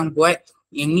answer? Korang buat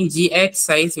yang ni gx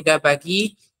saya sudah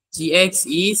bagi. Gx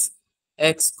is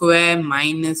x square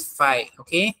minus 5.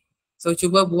 Okay. So,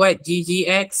 cuba buat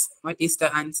gx. What is the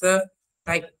answer?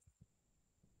 Type.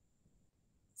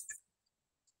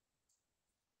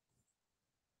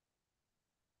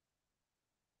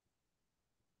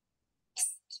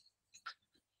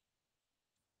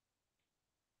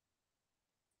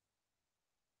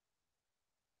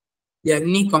 Yang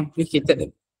ni complicated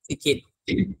sikit.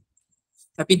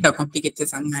 Tapi tak complicated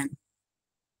sangat.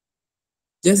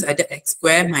 Just ada x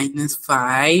square minus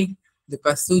 5.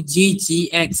 Lepas tu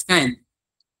gx kan.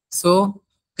 So,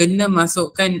 kena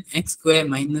masukkan x square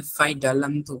minus 5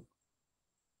 dalam tu.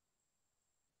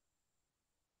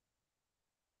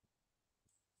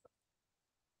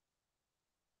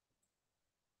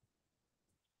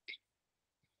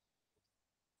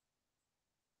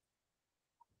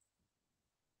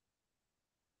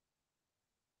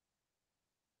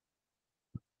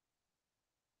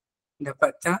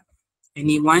 Dapat tak?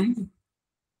 Anyone?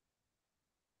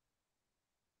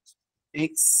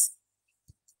 X.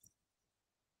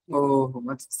 Oh,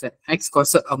 what's that? X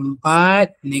kuasa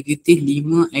 4, negatif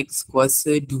 5, X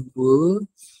kuasa 2,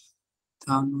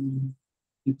 2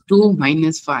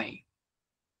 minus 5.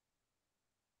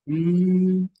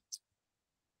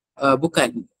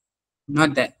 Bukan.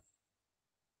 Not that.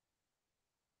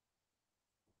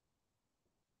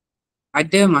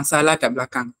 Ada masalah kat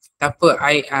belakang. Tak apa,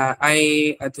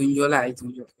 I tunjuk lah, I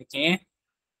tunjuk. Okay.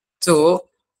 So,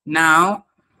 now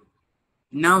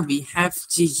we have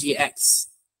GGX.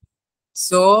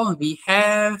 So, we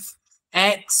have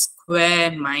X square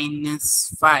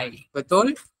minus 5.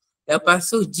 Betul?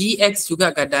 Lepas tu, GX juga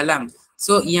kat dalam.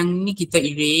 So, yang ni kita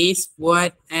erase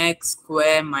buat X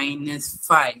square minus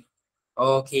 5.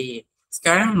 Okay.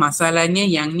 Sekarang masalahnya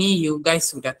yang ni you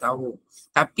guys sudah tahu.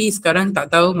 Tapi sekarang tak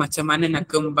tahu macam mana nak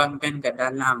kembangkan kat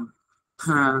dalam.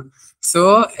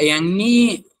 So, yang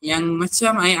ni, yang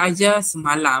macam I ajar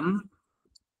semalam,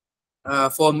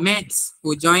 for maths,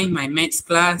 who join my maths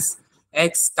class,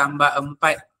 X tambah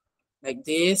 4 like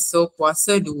this. So,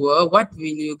 kuasa 2, what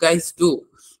will you guys do?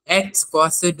 X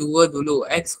kuasa 2 dulu,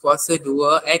 X kuasa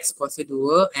 2, X kuasa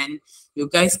 2, and you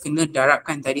guys kena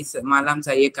darabkan. Tadi semalam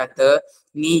saya kata,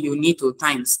 ni you need to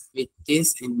times with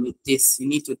this and with this. You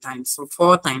need to times. So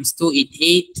 4 times 2 is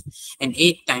 8, and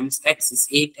 8 times X is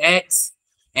 8X,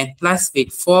 and plus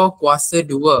with 4 kuasa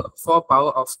 2, 4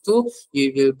 power of 2,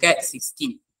 you will get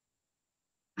 16.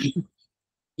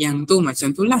 Yang tu macam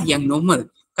tu lah, yang normal.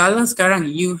 Kalau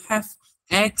sekarang you have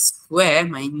X square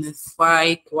minus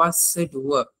 5 kuasa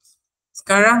 2.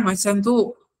 Sekarang macam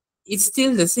tu, it's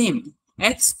still the same.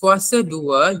 X kuasa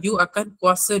 2, you akan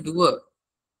kuasa 2.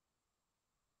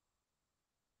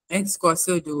 X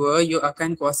kuasa 2, you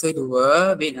akan kuasa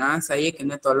 2. Wait saya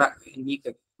kena tolak ini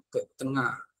ke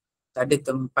tengah. Tak ada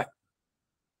tempat.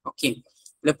 Okay.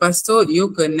 Lepas tu,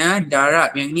 you kena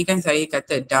darab. Yang ni kan saya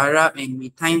kata darab and we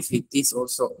times with this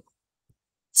also.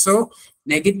 So,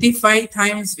 negative 5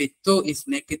 times with 2 is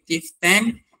negative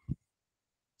 10.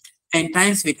 And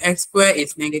times with x square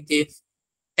is negative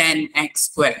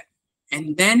 10x square.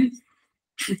 And then,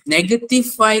 negative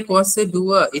 5 kuasa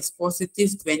 2 is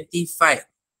positive 25.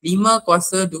 5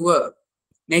 kuasa 2.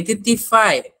 Negative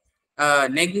 5.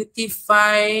 Negative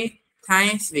 5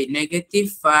 times with negative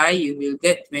 5, you will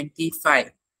get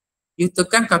 25. You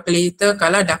tekan calculator,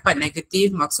 kalau dapat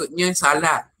negatif maksudnya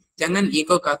salah. Jangan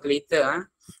ikut calculator.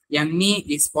 Yang ni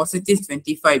is positive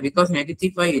 25 because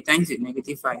negative 5 you times with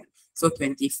negative 5. So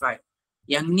 25.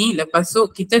 Yang ni lepas tu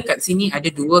kita kat sini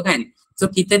ada 2 kan. So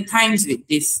kita times with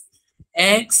this.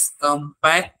 X 4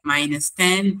 minus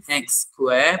 10 X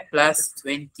square plus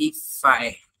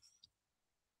 25.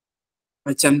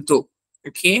 Macam tu.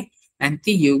 Okay.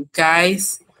 Nanti you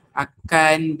guys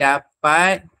akan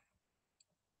dapat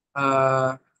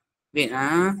Wait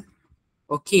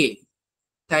okay.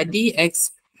 Tadi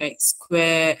x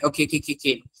square. Okay.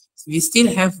 We still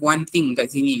have one thing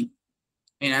kat sini.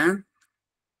 Wait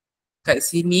kat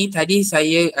sini tadi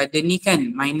saya ada ni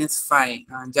kan minus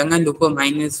 5. Jangan lupa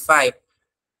minus 5.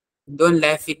 Don't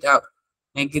left it out.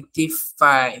 Negative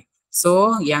 5.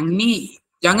 So yang ni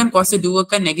jangan kuasa 2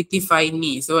 kan negative 5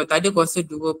 ni. So tak ada kuasa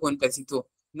 2 pun kat situ.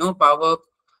 No power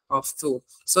of 2.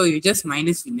 So you just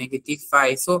minus with negative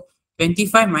 5. So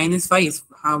 25 minus 5 is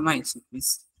how much?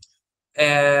 It's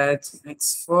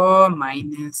x4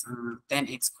 minus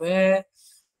 10x square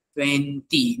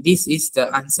 20. This is the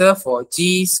answer for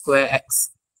g square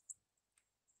x.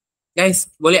 Guys,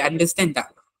 boleh understand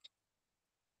tak?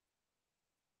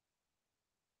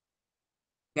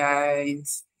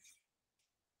 Guys,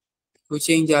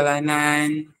 kucing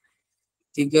jalanan,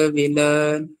 3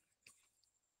 villain.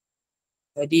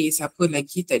 Tadi siapa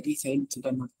lagi? Tadi saya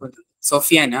sudah lupa.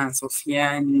 Sofian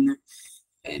Sofian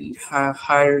and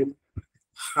Haren.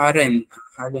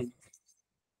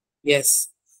 Yes.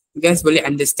 You guys boleh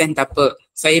understand tak apa?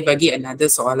 Saya bagi another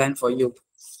soalan for you.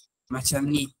 Macam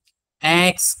ni.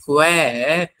 X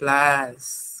square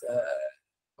plus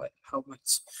how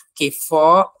much? Okay,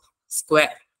 4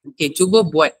 square. Okay, cuba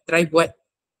try buat.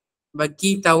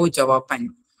 Bagi tahu jawapan.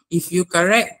 If you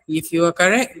are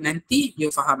correct, nanti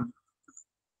you faham.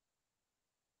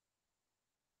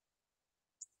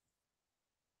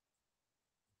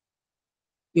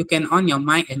 You can on your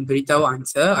mic and beritahu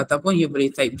answer ataupun you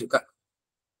boleh type juga.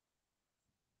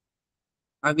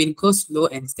 I will go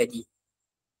slow and steady.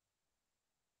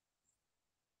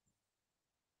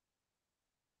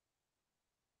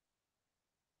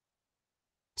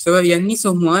 Sebab yang ni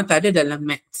semua tak ada dalam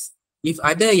maths. If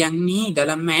ada yang ni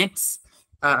dalam maths,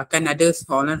 akan ada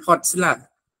soalan HOTS lah.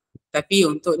 Tapi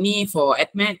untuk ni for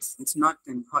at maths, it's not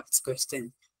an HOTS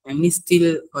question. Yang ni still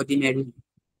ordinary.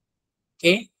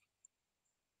 Okay?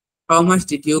 How much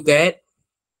did you get?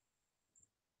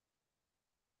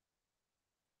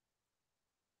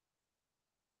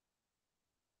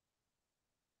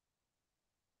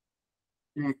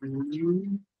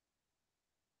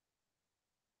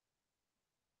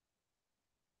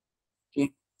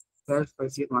 Okay,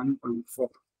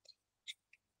 12/1.4.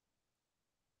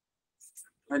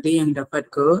 Ada yang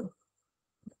dapat ke?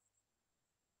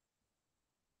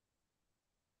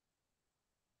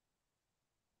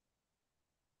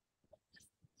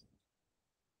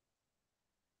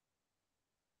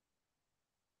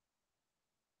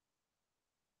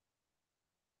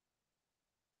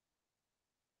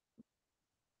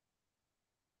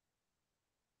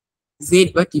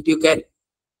 Zaid, what did you get?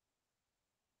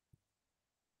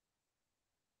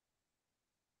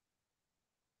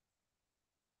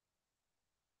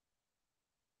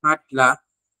 Hard lah.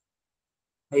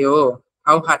 Ayo,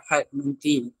 how hard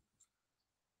nanti.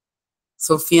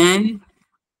 Sofian,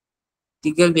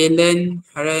 3 villain,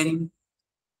 Haran,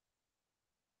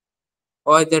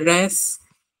 all the rest.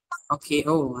 Okay,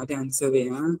 ada answer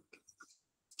dia.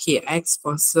 Okay, x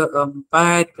kuasa 4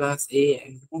 plus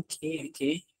a.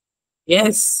 Okay.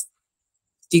 Yes.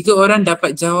 3 orang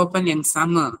dapat jawapan yang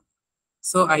sama.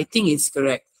 So, I think it's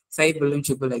correct. Saya belum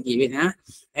cuba lagi. Wait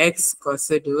x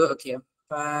kuasa 2. Okay,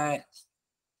 4.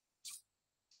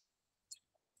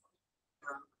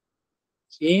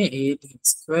 Okay, 8x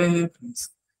square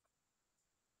plus.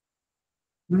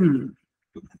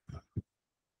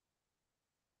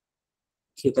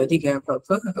 Okay, tadi kan apa?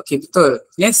 Okay, betul.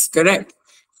 Yes, correct.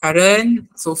 Karen,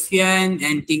 Sofian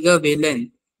and 3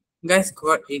 villain. Guys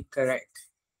got it correct.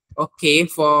 Okay,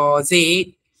 for Z,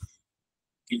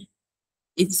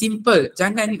 it's simple.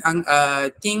 Jangan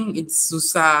think it's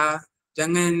susah.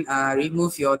 Jangan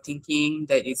remove your thinking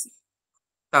that is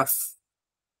tough.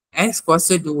 X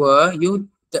kuasa 2, you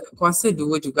kuasa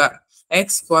 2 juga.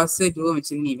 X kuasa 2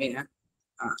 macam ni.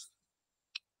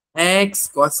 X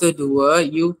kuasa 2,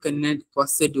 you kena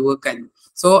kuasa 2 kan.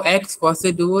 So X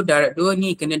kuasa 2, darab 2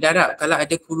 ni kena darab. Kalau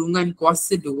ada kurungan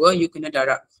kuasa 2, you kena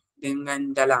darab dengan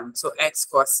dalam. So X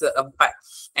kuasa 4.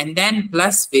 And then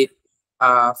plus with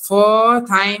 4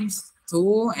 times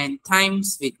 2 and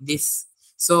times with this.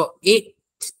 So 8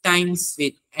 times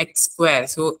with X square.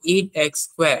 So 8X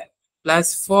square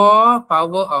plus 4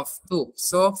 power of 2.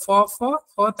 So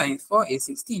 4 times 4 is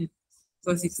 16.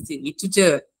 So 16. Itu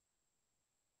je.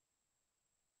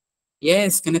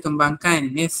 Yes, kena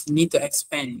kembangkan. Yes, need to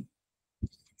expand.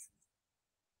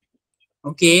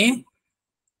 Okay.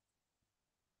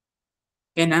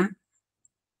 Can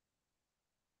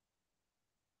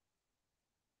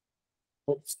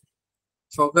Oops.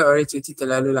 Forgot already, cuci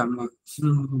terlalu lama.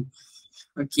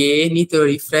 Okay, need to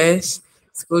refresh.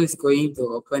 School is going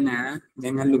to open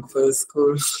Jangan lupa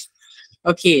school.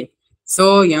 Okay.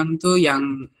 So yang tu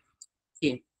yang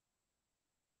okay.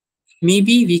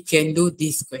 Maybe we can do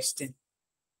this question.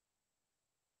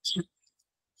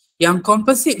 Yang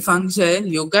composite function,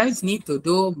 you guys need to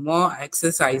do more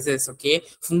exercises, okay?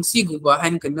 Fungsi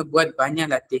gubahan kena buat banyak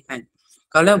latihan.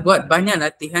 Kalau buat banyak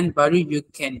latihan, baru you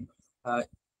can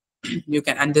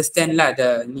understand lah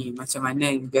ni macam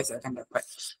mana you guys akan dapat.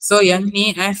 So yang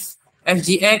ni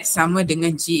FGX sama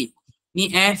dengan G. Ni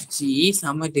FG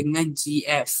sama dengan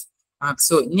GF.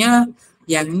 Maksudnya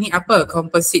yang ni apa?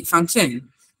 Composite function.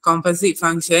 Composite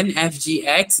function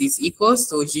FGX is equals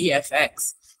to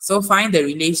GFX. So find the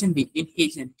relation between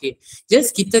H and K.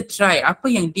 Just kita try apa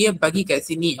yang dia bagi kat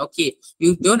sini. Okay,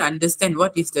 you don't understand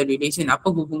what is the relation. Apa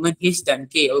hubungan H dan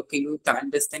K. Okay, you tak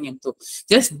understand yang tu.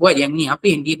 Just buat yang ni. Apa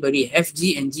yang dia beri.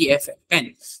 FG and GF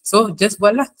kan. So just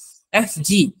buatlah.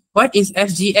 FG. What is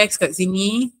FGX kat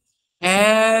sini?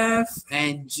 F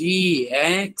and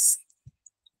GX.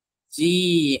 G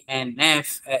and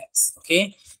FX.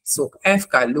 Okay. So F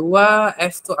kat luar.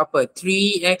 F tu apa?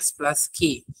 3X plus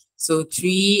K. So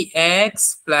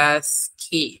 3X plus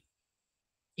K.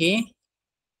 Okay.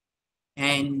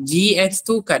 And GX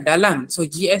tu kat dalam. So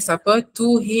GX apa?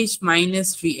 2H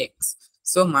minus 3X.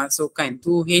 So masukkan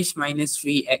 2H minus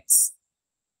 3X.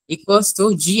 Equals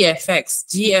to GFX.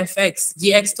 GFX.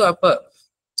 GX tu apa?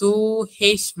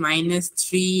 2H minus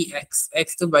 3X.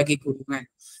 X tu bagi kurungan.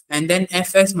 And then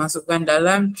FX masukkan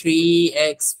dalam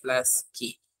 3X plus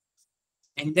K.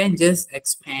 And then just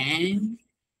expand.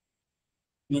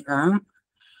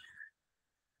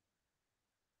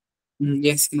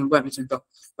 Yes, kena buat macam tu.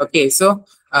 Okay, so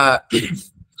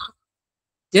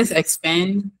just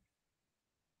expand.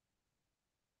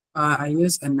 I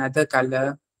use another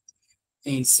color.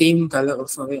 Same color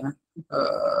also.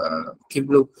 Okay,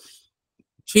 blue.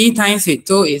 3 times with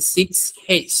 2 is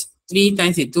 6H. 3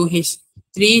 times with 2H.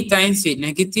 3 times with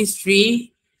negative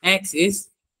 3X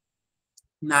is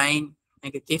 9.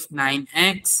 Negative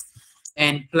 9X.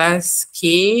 And plus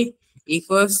K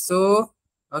equals to,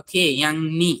 okay, yang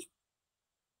ni.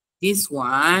 This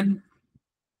one,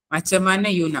 macam mana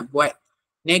you nak buat?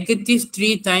 Negative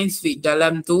 3 times with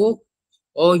dalam tu,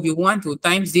 or you want to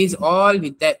times this all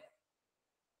with that?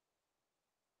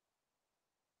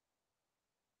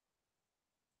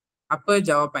 Apa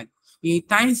jawapan? You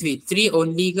times with 3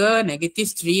 only ke,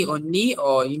 negative 3 only,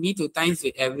 or you need to times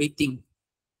with everything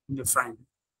in the front?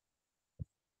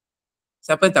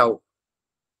 Siapa tahu?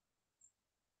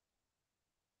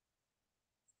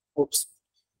 Oops.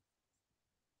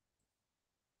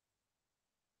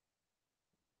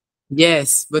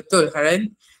 Yes, betul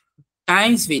Karen.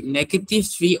 Times with negative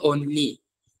 3 only.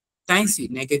 Times with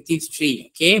negative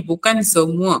 3. Okay, bukan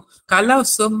semua. Kalau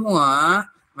semua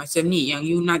macam ni, yang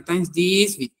you nak times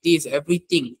this with this,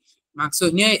 everything.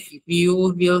 Maksudnya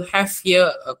you will have here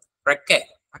a bracket.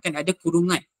 Akan ada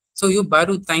kurungan. So you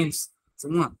baru times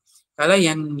semua. Kalau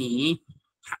yang ni,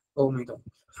 oh my god.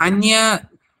 Hanya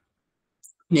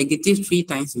negative 3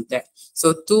 times with that.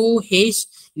 So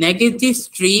 2H, negative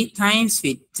 3 times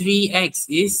with 3X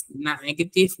is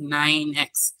negative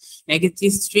 9X.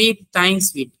 Negative 3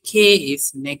 times with K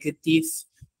is negative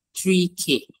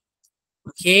 3K.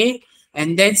 Okay.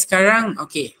 And then sekarang,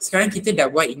 okay. Sekarang kita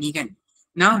dah buat ini kan.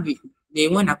 Now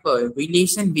they want apa?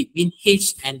 Relation between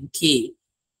H and K.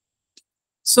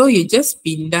 So you just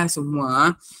pindah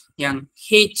semua yang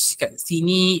H kat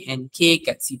sini and K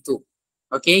kat situ.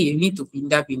 Okay, you need to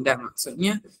pindah-pindah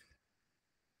maksudnya.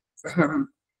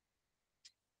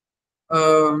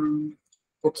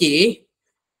 Okay.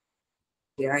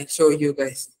 Yeah, I show you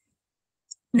guys.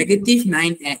 Negative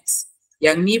 9X.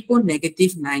 Yang ni pun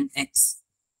negative 9X.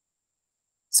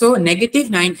 So negative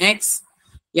 9X,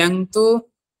 yang tu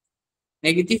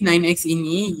negative 9X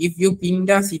ini, if you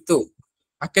pindah situ,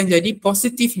 akan jadi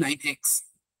positive 9X.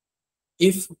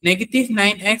 If negative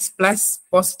 9X plus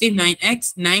positive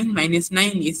 9X, 9 minus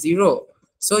 9 is 0.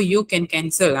 So you can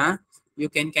cancel. You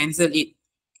can cancel it.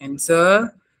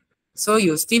 Cancel. So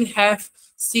you still have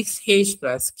 6H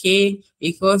plus K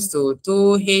equals to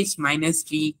 2H minus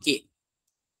 3K.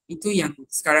 Itu yang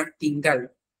sekarang tinggal.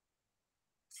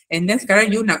 And then sekarang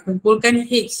you nak kumpulkan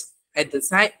H at the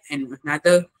side and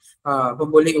another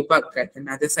pemboleh ubah kat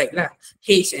another side lah.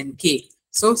 H and K.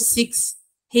 So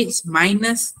 6H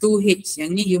minus 2H.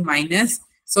 Yang ni you minus.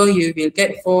 So you will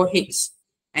get 4H.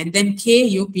 And then K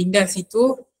you pindah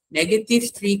situ. Negative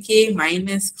 3K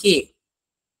minus K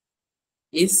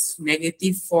is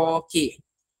negative 4K.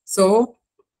 So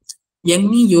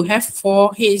yang ni you have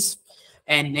 4H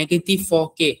and negative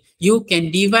 4K. You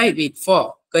can divide with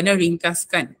 4. Kena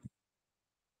ringkaskan.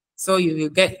 So you will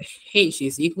get H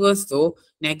is equals to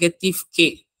negative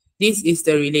K. This is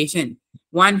the relation.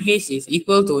 1H is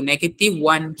equal to negative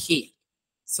 1K.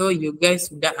 So you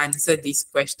guys sudah answer this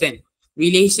question.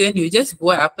 Relation, you just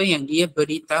buat apa yang dia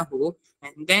beritahu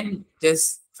and then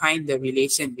just find the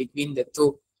relation between the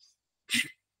two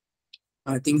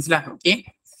things lah, okay?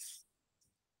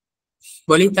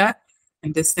 Boleh tak?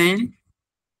 Understand?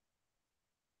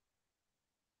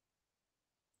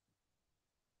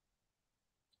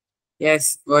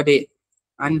 Yes, got it.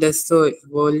 Understood.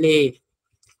 Boleh.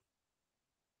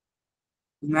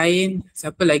 Lain,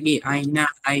 siapa lagi? Aina,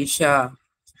 Aisyah.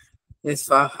 Yes,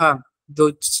 faham.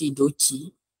 Doci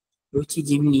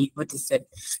Jimny. What is that?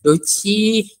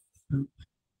 Doci.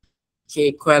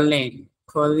 Okay, Colin,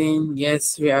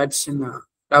 yes, Riyadshana.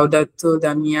 Raudatul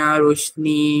Damia,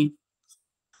 Roshni,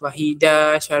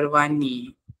 Wahida,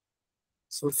 Sharwani,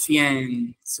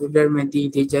 Sufian,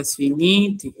 Sudarmadi,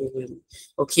 Tejaswini.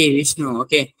 Okay, Vishnu.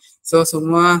 Okay, so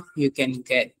semua you can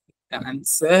get the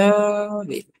answer.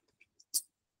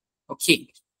 Okay,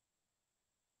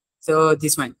 so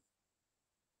this one.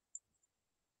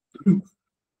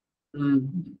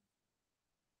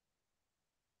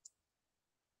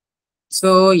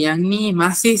 So yang ni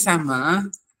masih sama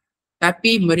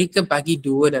tapi mereka bagi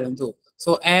dua dalam tu.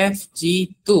 So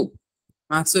FG2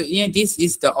 maksudnya this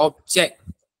is the object.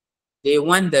 They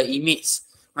want the image.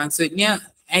 Maksudnya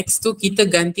X tu kita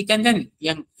gantikan kan,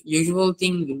 yang usual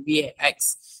thing will be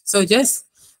X. So just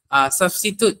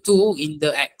substitute 2 in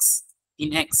the X.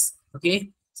 In X.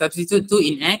 Okay. Substitute 2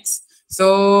 in X.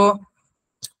 So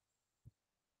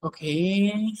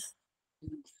okay.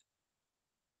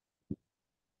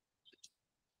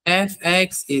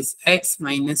 Fx is x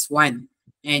minus 1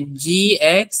 and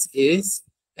gx is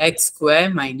x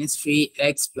squared minus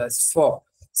 3x plus 4.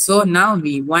 So now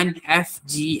we want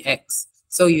fgx.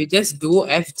 So you just do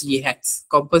fgx,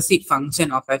 composite function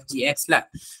of fgx lah.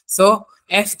 So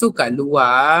f tu kat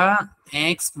luar,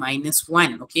 x minus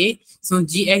 1, okay? So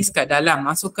gx kat dalam,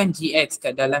 masukkan gx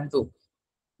kat dalam tu.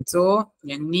 So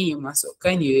yang ni you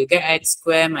masukkan, you will get x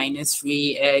squared minus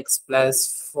 3x plus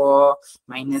 4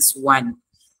 minus 1.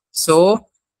 So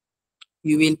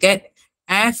you will get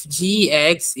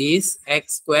fgx is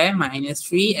x squared minus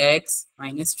 3x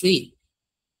minus 3.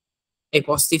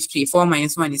 Positive 3. 4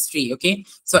 minus 1 is 3. Okay.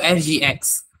 So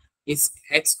fgx is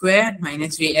x squared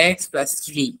minus 3x plus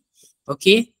 3.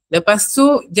 Okay. Lepas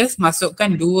tu just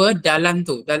masukkan 2 dalam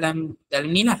tu. Dalam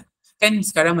ni lah. Kan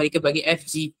sekarang mereka bagi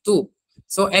fg2.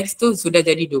 So x tu sudah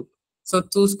jadi 2. So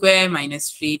 2 square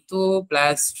minus 3, 2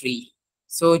 plus 3.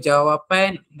 So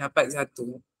jawapan dapat 1.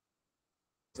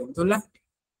 Betul lah.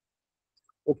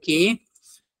 Okay.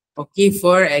 Okay,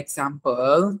 for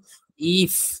example,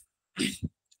 if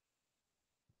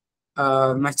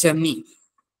macam ni,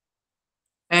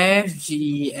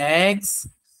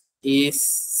 fgx is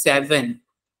 7.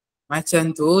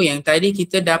 Macam tu, yang tadi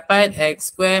kita dapat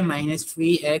x square minus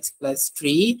 3x plus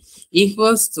 3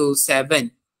 equals to 7.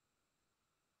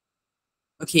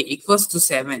 Okay, equals to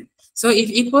 7. So if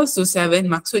equals to 7,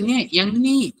 maksudnya yang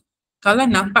ni, kalau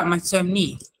nampak macam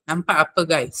ni, nampak apa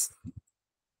guys?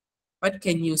 What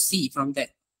can you see from that?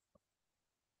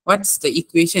 What's the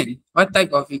equation? What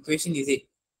type of equation is it?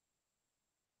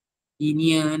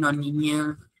 Linear,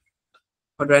 non-linear,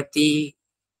 quadratic?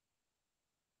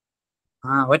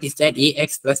 What is that?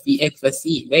 Ax plus bx plus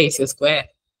c. Where is your square?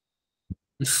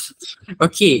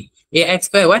 Okay, ax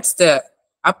square. What's the,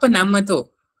 apa nama tu?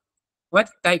 What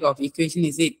type of equation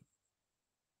is it?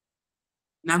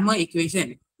 Nama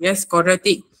equation. Yes,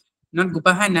 quadratic. Not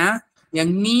gubahan Yang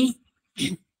ni,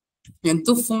 yang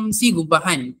tu fungsi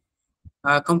gubahan.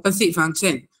 Composite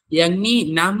function. Yang ni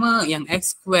nama yang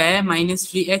x square minus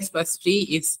 3x plus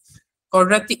 3 is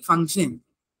quadratic function.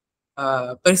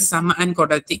 Persamaan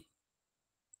quadratic.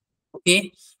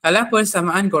 Okay. Kalau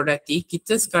persamaan quadratic,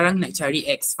 kita sekarang nak cari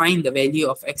x. Find the value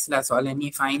of x lah. Soalan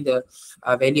ni find the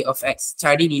value of x.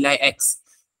 Cari nilai x.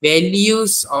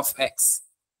 Values of x.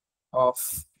 Of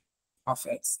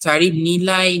x. Cari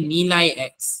nilai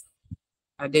x.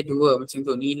 Ada dua macam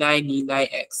tu, nilai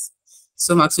x.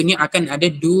 So maksudnya akan ada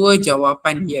dua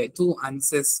jawapan here, two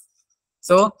answers.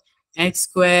 So x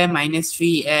square minus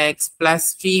 3x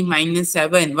plus 3 minus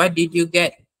 7. What did you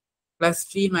get? Plus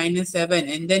 3 minus 7.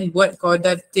 And then buat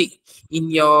quadratic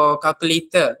in your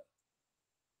calculator.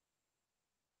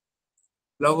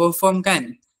 Lower form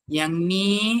kan? Yang ni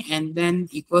and then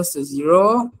equals to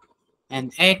 0. And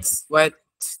x, what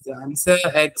the answer?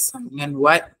 X dengan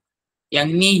what? Yang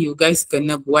ni you guys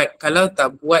kena buat. Kalau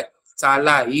tak buat,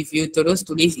 salah. If you terus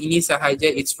tulis ini sahaja,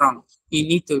 it's wrong. You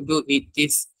need to do it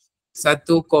this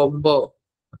satu combo.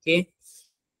 Okay.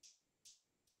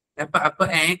 Dapat apa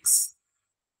X?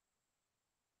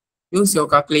 Use your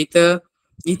calculator.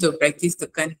 Need to practice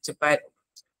tekan cepat.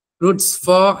 Roots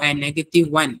 4 and negative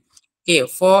 1. Okay,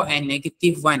 4 and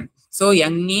negative 1. So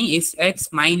yang ni is X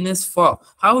minus 4.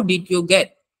 How did you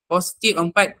get? Positif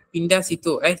 4 pindah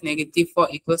situ. X negative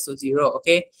 4 equals to 0.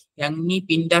 Okay. Yang ni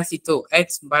pindah situ.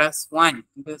 X plus 1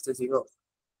 equals to 0.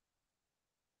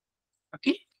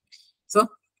 Okay. So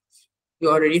you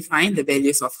already find the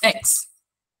values of X.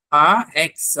 Are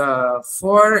X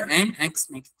 4 and X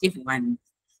negative 1.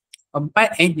 4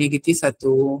 and negative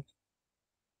 1.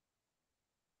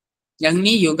 Yang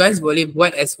ni you guys boleh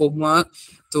buat as homework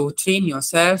to train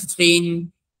yourself,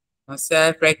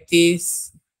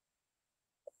 practice.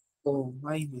 Oh,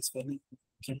 why am I spelling?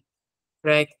 Okay.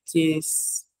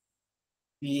 Practice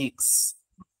makes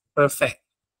perfect.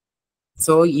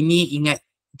 So ini ingat,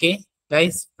 okay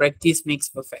guys, practice makes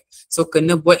perfect. So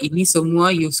kena buat ini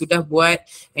semua, you sudah buat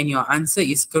and your answer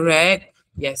is correct.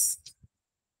 Yes.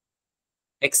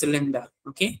 Excellent dah,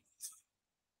 okay.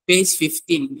 Page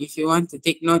 15. If you want to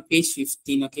take note, page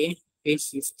 15, okay? Page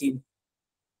 15.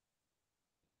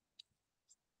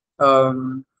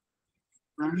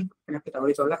 Kenapa tak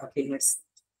boleh tolak? Okay, yes.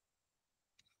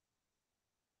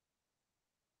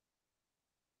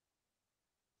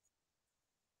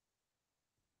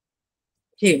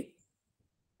 Okay.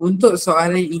 Untuk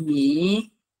soalan ini,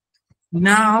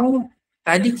 now,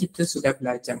 tadi kita sudah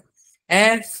belajar.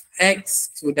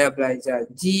 Fx sudah belajar,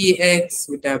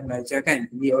 Gx sudah belajar kan?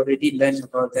 We already learned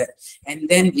about that. And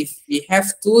then if we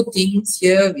have two things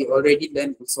here, we already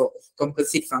learned also.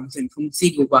 Composite function,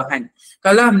 fungsi gubahan.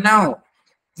 Kalau now,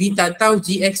 we tak tahu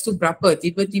Gx tu berapa,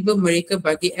 tiba-tiba mereka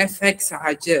bagi Fx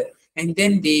sahaja. And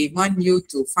then they want you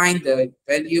to find the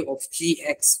value of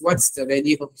Gx. What's the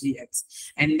value of Gx?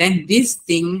 And then this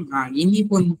thing, ini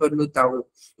pun perlu tahu.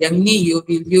 Yang ni you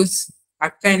will use,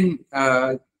 akan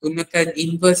gunakan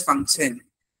inverse function.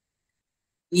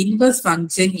 Inverse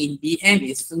function in BM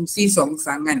is fungsi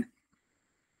songsangan.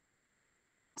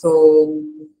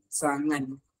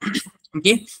 Songsangan.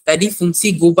 Okay, tadi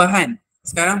fungsi gubahan.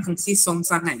 Sekarang fungsi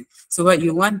songsangan. So what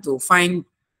you want to find,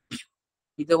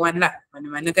 either one lah,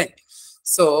 mana-mana kan.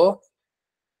 So,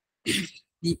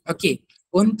 okay,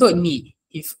 untuk ni,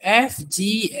 if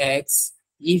Fgx,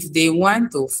 if they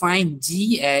want to find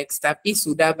Gx tapi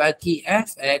sudah bagi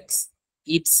Fx,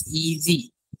 it's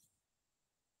easy.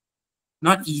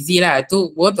 Not easy lah, tu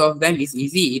both of them is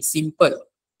easy, it's simple.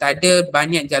 Tak ada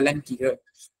banyak jalan kira.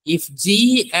 If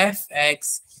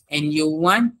Gfx and you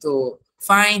want to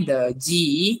find the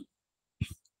G,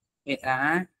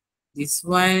 this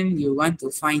one you want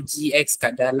to find Gx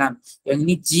kat dalam. Yang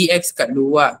ni Gx kat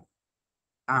luar.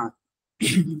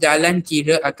 Jalan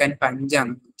kira akan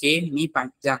panjang. Okay, ni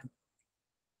panjang.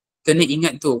 Kena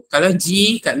ingat tu. Kalau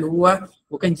G kat luar,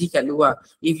 bukan G kat luar.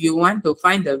 If you want to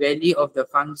find the value of the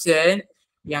function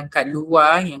yang kat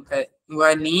luar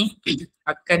ni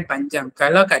akan panjang.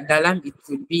 Kalau kat dalam it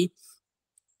will be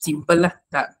simple lah.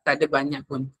 Tak ada banyak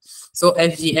pun. So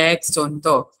Fgx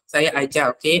contoh. Saya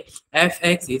ajar, okay.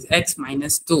 Fx is x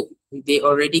minus 2. They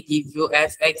already give you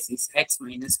Fx is x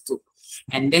minus 2.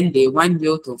 And then they want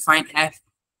you to find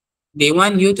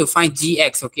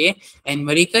Gx, okay? And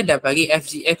mereka dah bagi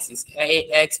Fgx is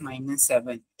 8x minus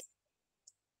 7.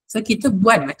 So kita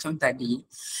buat macam tadi.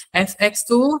 Fx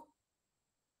tu,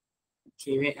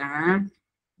 okay, wait,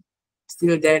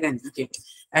 still there kan? Okay.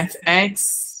 Fx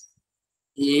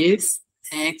is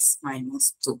x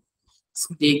minus 2.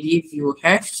 So they give you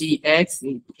Fgx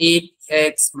is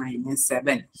 8x minus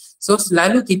 7. So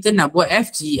selalu kita nak buat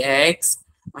Fgx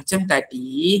macam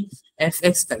tadi,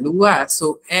 Fx kat luar.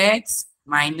 So x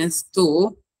minus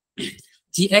 2,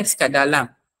 Gx kat dalam.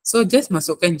 So just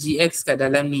masukkan Gx kat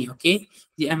dalam ni, okay?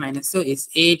 Gx minus 2 is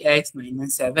 8x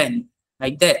minus 7.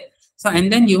 Like that. So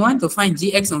and then you want to find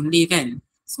Gx only kan?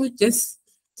 So just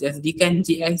jadikan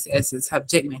Gx as a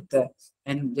subject matter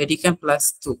and jadikan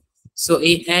plus 2. So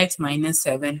 8x minus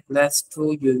 7 plus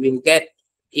 2, you will get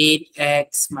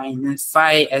 8x minus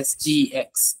 5 as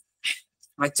Gx.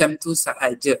 Macam tu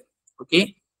sahaja.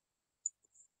 Okay.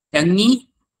 Yang ni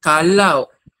kalau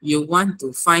you want to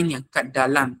find yang kat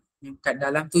dalam. Yang kat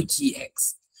dalam tu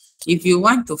Gx. If you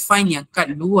want to find yang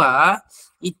kat luar,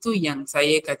 itu yang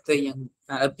saya kata yang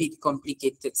a bit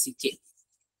complicated sikit.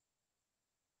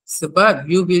 Sebab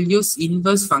you will use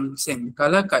inverse function.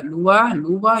 Kalau kat luar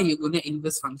you guna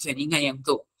inverse function. Ingat yang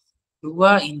tu.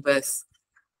 Luar inverse.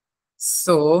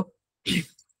 So,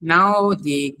 now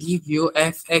they give you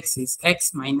Fx is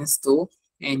x minus 2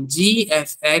 and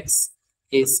Gfx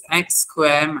is x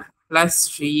squared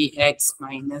plus 3x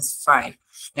minus 5.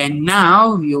 And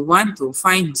now you want to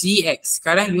find Gx.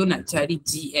 Sekarang you nak cari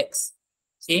Gx.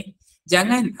 Okay.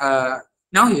 Jangan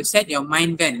now you set your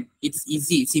mind kan, it's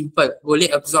easy, simple, boleh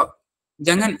absorb.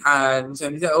 Jangan macam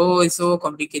oh it's so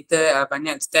complicated,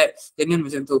 banyak step. Jangan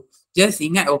macam tu. Just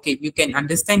ingat okay, you can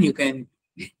understand, you can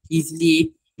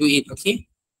easily do it. Okay.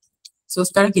 So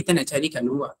sekarang kita nak cari kat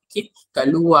luar. Okay. Kat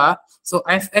luar, so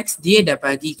fx dia dah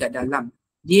bagi kat dalam.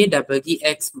 Dia dah bagi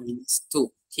x minus 2.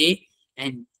 Okay.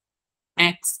 And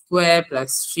x square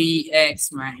plus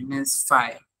 3x minus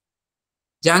 5.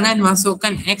 Jangan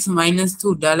masukkan x minus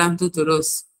 2 dalam tu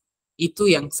terus. Itu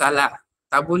yang salah.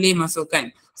 Tak boleh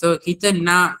masukkan. So kita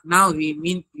now we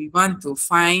want to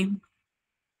find,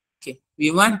 okay, we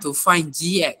want to find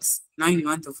gx. Now we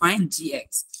want to find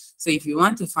gx. So if you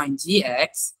want to find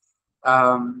gx,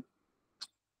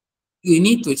 you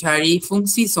need to cari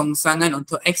fungsi songsangan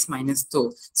untuk x minus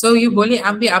 2. So you boleh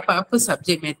ambil apa-apa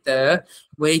subject matter,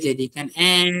 boleh jadikan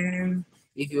m,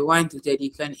 if you want to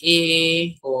jadikan a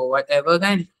or whatever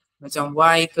kan, macam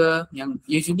y ke, yang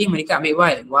usually mereka ambil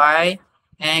y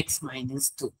x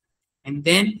minus 2. And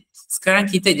then sekarang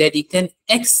kita jadikan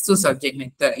x tu subject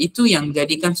matter, itu yang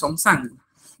jadikan songsang.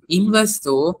 Inverse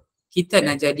tu kita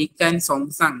nak jadikan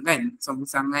songsang kan,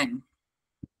 songsangan.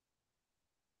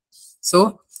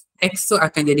 So x tu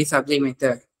akan jadi subject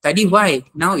matter. Tadi y,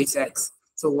 now it's x.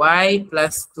 So y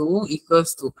plus 2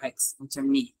 equals to x. Macam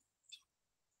ni.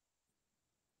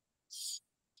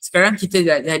 Sekarang kita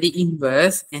dah jadi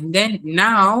inverse, and then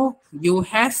now you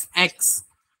have x.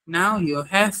 Now you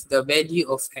have the value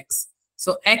of x.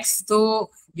 So x tu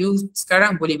you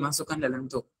sekarang boleh masukkan dalam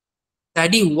tu.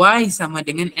 Tadi y sama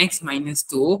dengan x minus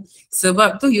 2.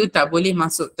 Sebab tu you tak boleh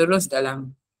masuk terus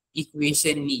dalam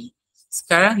equation ni.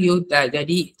 Sekarang you dah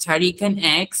jadi carikan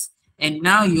x, and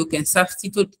now you can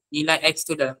substitute nilai x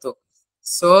tu dalam tu.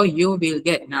 So you will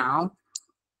get now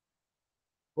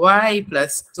y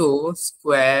plus 2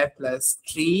 square plus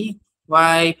 3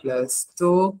 y plus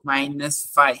 2 minus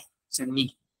 5. Macam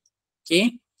ni.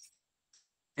 Okay.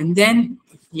 And then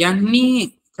yang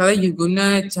ni kalau you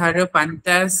guna cara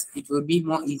pantas, it will be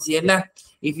more easier lah.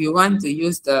 If you want to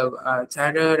use the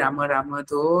cara rama-rama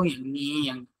tu, yang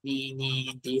ni,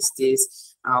 this,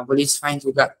 boleh find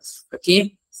juga.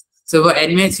 Okay. So for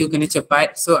admits you kena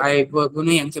cepat. So I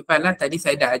guna yang cepat lah. Tadi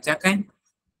saya dah ajarkan.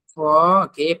 4,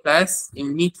 okay, plus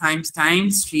yang ni times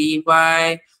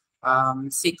 3y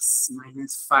 6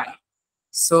 minus 5.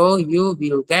 So you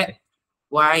will get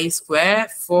y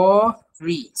square 4,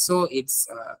 3. So it's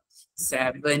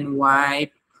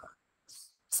 7y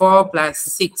 4 plus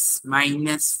 6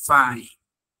 minus 5.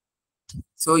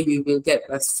 So you will get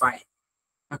plus 5.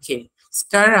 Okay.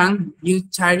 Sekarang you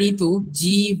cari tu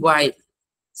gy.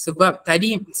 Sebab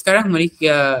tadi sekarang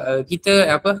mereka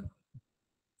kita apa?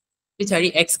 Kita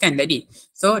cari x kan tadi.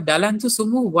 So dalam tu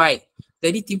semua y.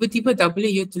 Jadi tiba-tiba tak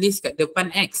boleh you tulis kat depan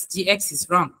x. Gx is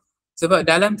wrong. Sebab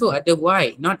dalam tu ada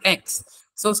y, not x.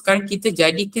 So sekarang kita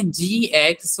jadikan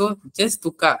gx, so just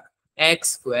tukar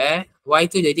x square, y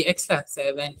tu jadi x lah,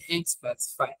 7x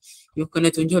plus 5. You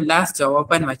kena tunjuk last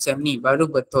jawapan macam ni, baru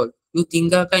betul. You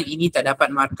tinggalkan ini tak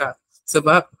dapat markah.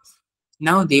 Sebab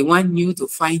now they want you to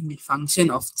find the function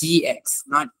of gx,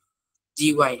 not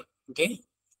gy. Okay?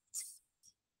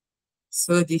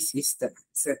 So this is the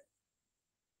answer.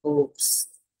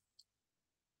 Oops.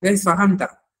 Guys, faham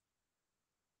tak?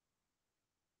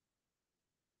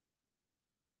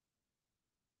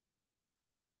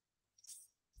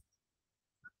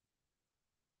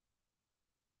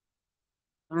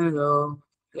 Hello.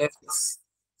 Yes.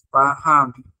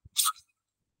 Faham.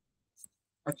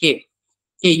 Okay.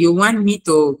 Okay, you want me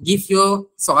to give you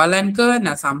soalan ke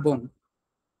nak sambung?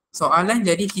 Soalan,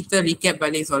 jadi kita recap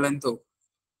balik soalan tu.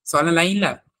 Soalan lain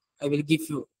lah. I will give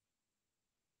you.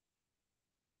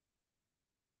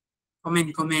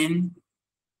 Comment.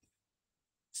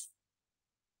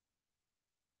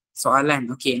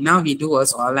 Soalan. Okay, now we do a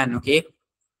soalan, okay?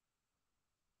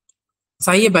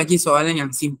 Saya bagi soalan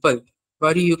yang simple.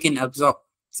 Baru you can absorb.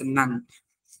 Senang.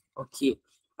 Okay.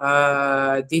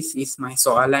 This is my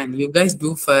soalan. You guys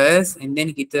do first and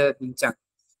then kita bincang.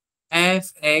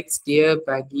 Fx dia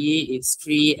bagi is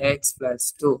 3x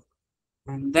plus 2.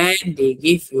 And then they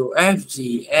give you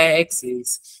fgx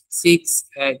is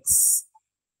 6x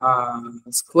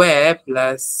square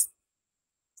plus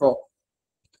 4.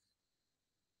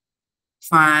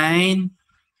 Find,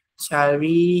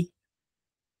 cari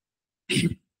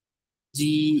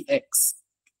gx.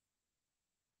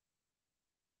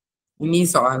 Ini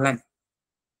soalan.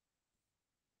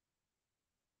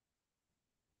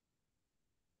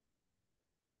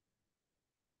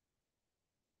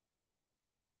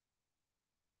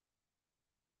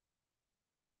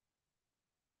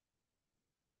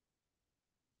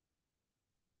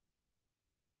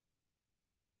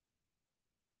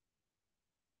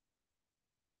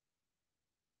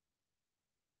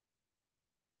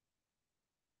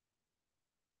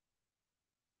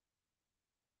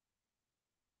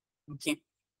 Okay.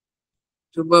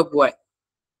 Cuba buat.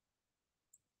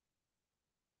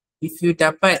 If you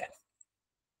dapat,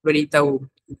 beritahu.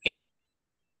 Okay.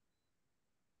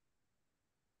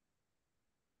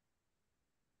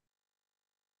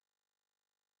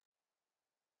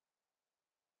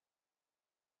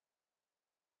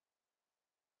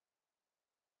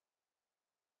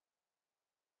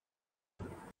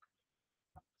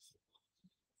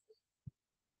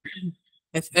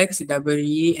 Fx,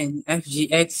 WE and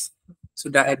FGX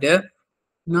sudah ada.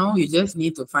 Now you just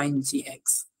need to find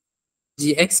GX.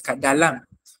 GX kat dalam.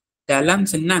 Dalam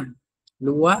senang.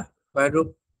 Luar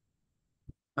baru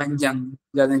panjang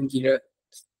jalan kira.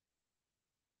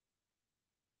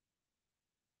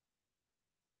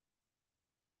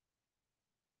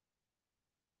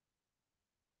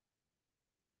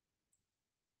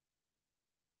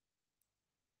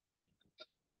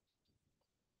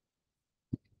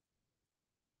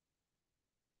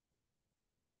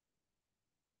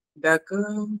 Dah ke?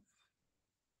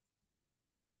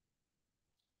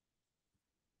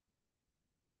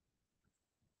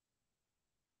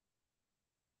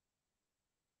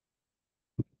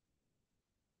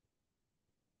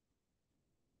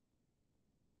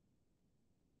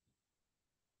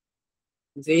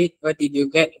 Zaid, what did you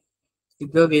get?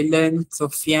 Tiga Valen,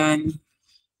 Sofian,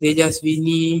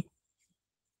 Tejaswini.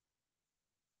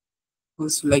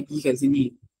 Who's lagi kat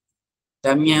sini?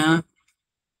 Damia,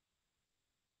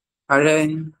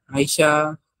 Karen,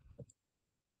 Aisyah.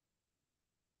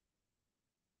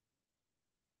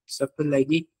 Siapa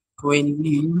lagi?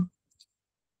 Quenin,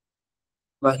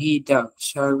 Wahida,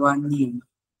 Sharwani,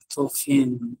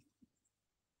 Sofian,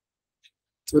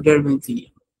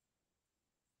 Sudarmati.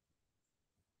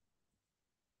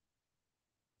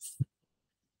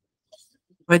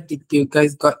 What did you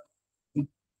guys got?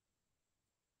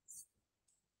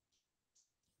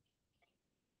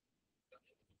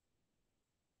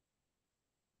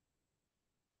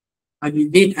 I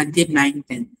will wait until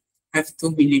 9:10. I have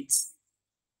 2 minutes.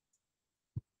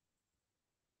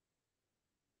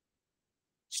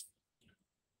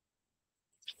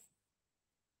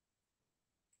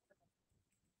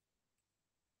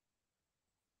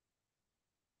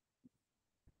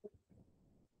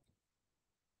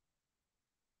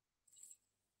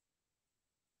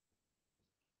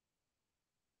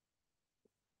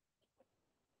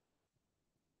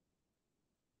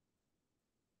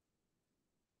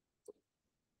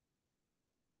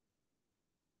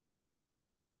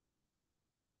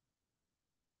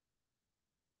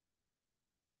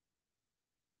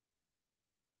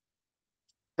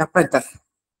 Dapat tak?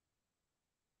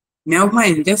 Never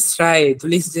mind, just try.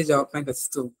 Tulis je jawapan kat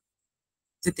situ.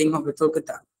 Kita tengok betul ke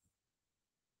tak.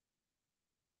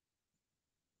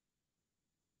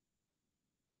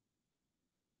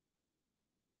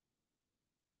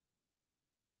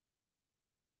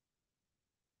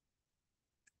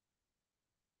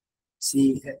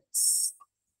 CX.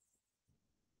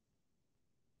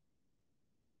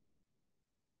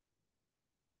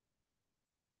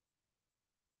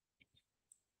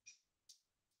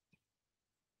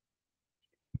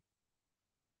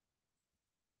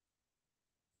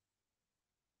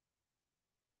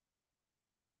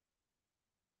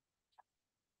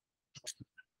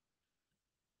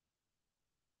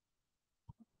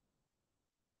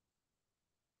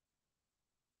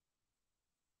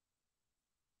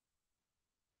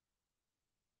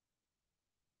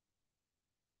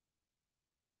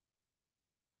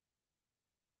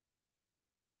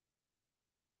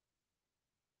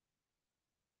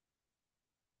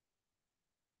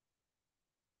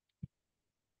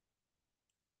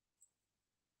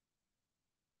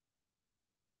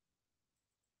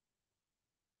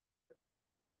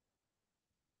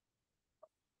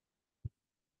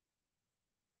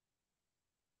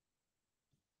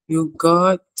 You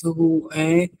got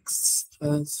 2x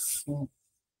plus 4.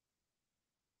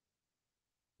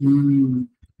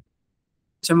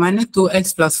 Macam mana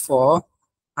 2x plus 4?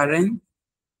 Karen?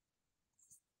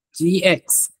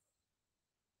 GX.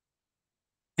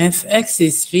 Fx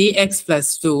is 3x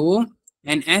plus 2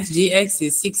 and FGX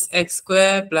is 6x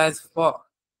square plus 4.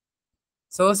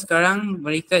 So sekarang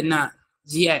mereka nak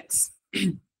GX.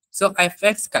 So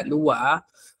Fx kat luar.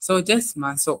 So just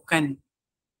masukkan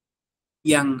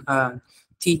yang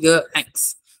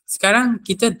 3x. Sekarang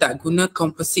kita tak guna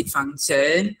composite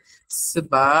function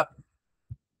sebab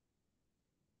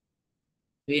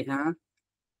wait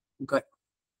got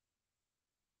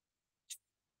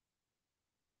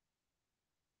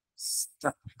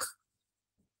stuck.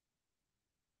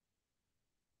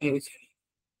 Okay.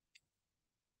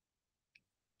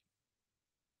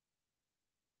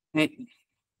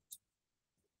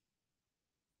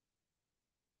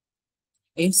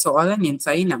 Soalan yang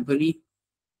saya nak beri.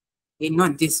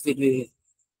 Not this video.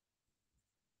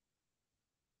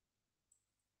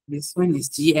 This one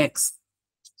is GX.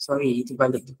 Sorry, itu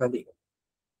balik.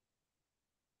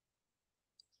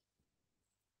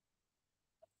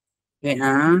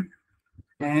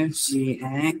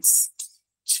 FGX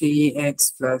 3x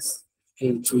plus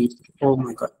 3. Oh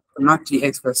my god, not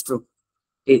 3x plus 2.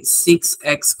 It's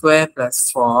 6x square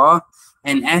plus 4.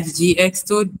 And FGX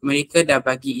tu mereka dah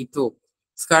bagi itu.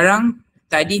 Sekarang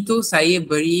tadi tu saya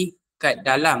beri kat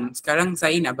dalam. Sekarang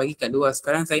saya nak bagi kat luar.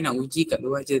 Sekarang saya nak uji kat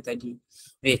luar je tadi.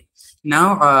 Wait.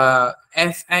 Now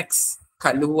FX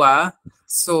kat luar.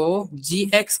 So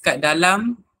GX kat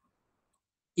dalam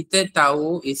kita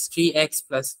tahu is 3x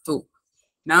plus 2.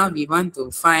 Now we want to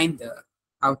find the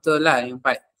outer lah yang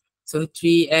part. So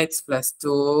 3x plus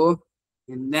 2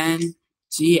 and then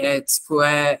gx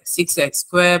square 6x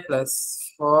square plus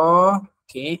 4.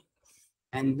 Okay.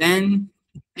 And then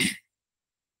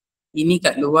ini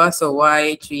kat luar, so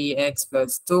y 3x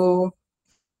plus 2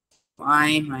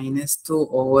 y minus 2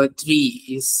 over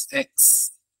 3 is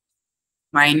x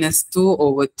minus 2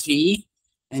 over 3.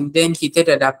 And then kita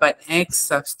dah dapat x,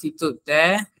 substitute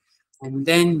there. And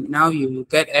then now you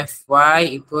get fy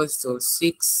equals to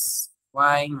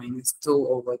 6y minus 2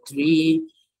 over 3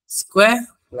 square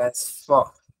plus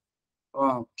 4.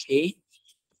 Okay.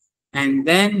 And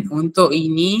then untuk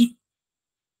ini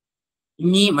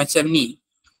macam ni.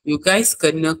 You guys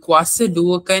kena kuasa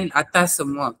duakan atas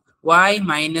semua. Y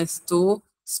minus 2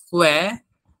 square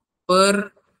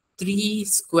per 3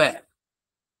 square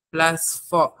plus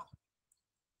 4.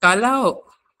 Kalau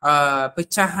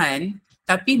pecahan,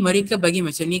 tapi mereka bagi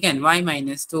macam ni kan, y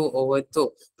minus 2 over 2.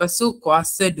 Lepas tu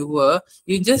kuasa 2,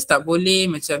 you just tak boleh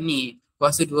macam ni.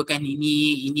 Kuasa 2 kan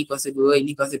ini kuasa 2,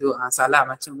 ini kuasa 2. Salah,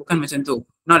 bukan macam tu.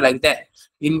 Not like that.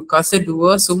 In kuasa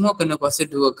 2, semua kena kuasa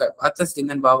 2 kat atas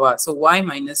dengan bawah. So y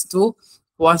minus 2,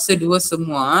 kuasa 2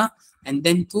 semua, and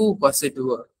then 2 kuasa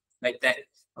 2. Like that.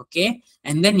 Okay.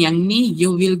 And then yang ni,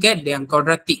 you will get yang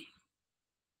quadratic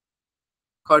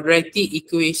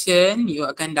equation, you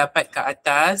akan dapat kat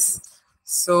atas.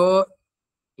 So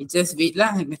you just wait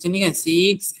lah, macam ni kan,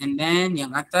 6 and then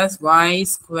yang atas y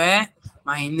square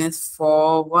minus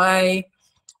 4y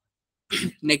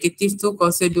negative 2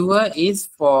 kuasa 2 is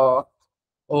 4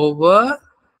 over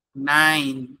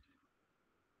 9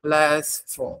 plus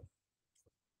 4.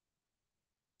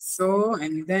 So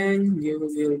and then you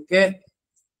will get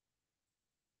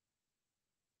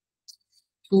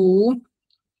 2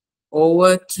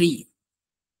 over 3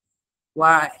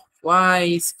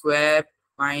 y square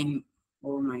minus,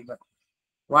 oh my god,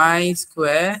 y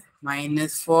square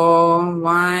minus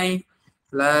 4y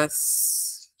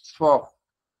plus 4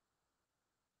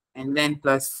 and then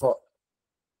plus 4.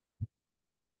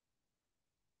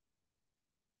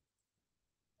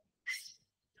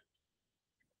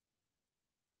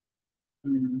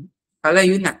 Kalau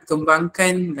you nak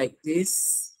kembangkan like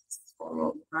this,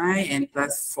 4y and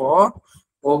plus 4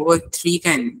 over 3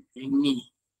 kan, yang ni.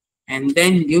 And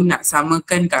then you nak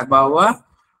samakan kat bawah,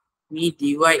 ni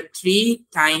divide 3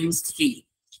 times 3.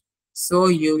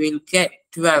 So you will get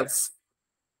 12.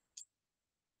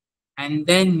 And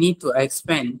then need to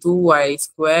expand 2y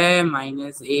square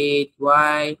minus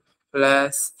 8y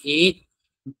plus 8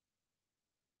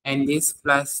 and this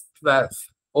plus 12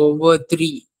 over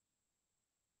 3.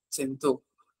 Macam tu.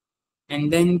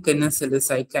 And then kena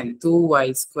selesaikan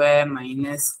 2y square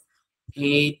minus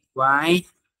 8y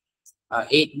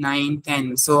 8, 9,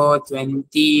 10. So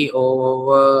 20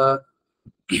 over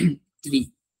 3.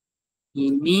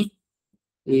 Ini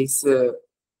is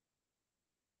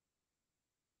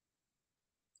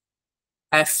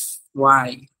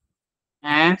Fy.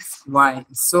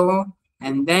 So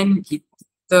and then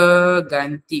kita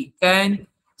gantikan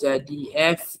jadi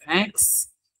Fx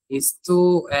is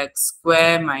 2x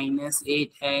square minus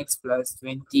 8x plus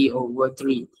 20 over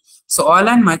 3.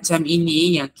 Soalan macam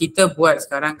ini yang kita buat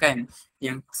sekarang kan,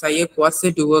 yang saya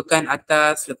kuasa duakan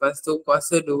atas, lepas tu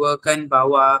kuasa duakan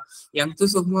bawah, yang tu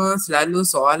semua selalu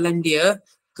soalan dia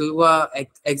keluar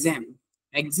exam.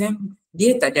 Exam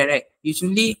dia tak direct.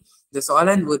 Usually the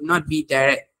soalan would not be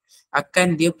direct.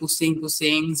 Akan dia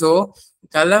pusing-pusing. So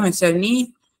kalau macam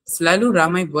ni, selalu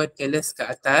ramai buat keles ke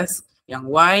atas. Yang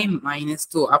y minus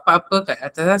 2 apa-apa kat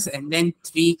atas and then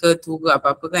 3 ke 2 ke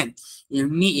apa-apa kan. Yang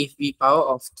ni if we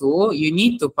power of 2, you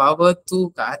need to power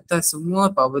 2 kat atas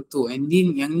semua power 2 and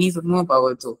then yang ni semua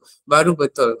power 2. Baru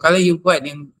betul. Kalau you buat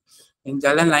yang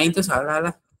jalan lain tu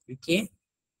salah lah. Okay.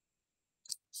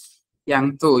 Yang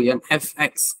tu, yang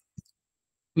fx.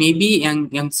 Maybe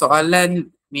yang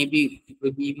soalan, maybe it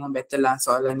will be more better lah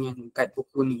soalan yang kat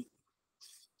buku ni.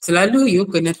 Selalu you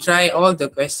kena try all the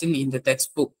question in the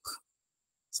textbook.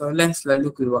 Soalan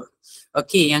selalu keluar.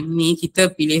 Okay, yang ni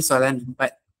kita pilih soalan 4.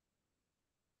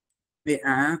 Wait,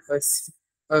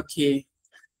 okay.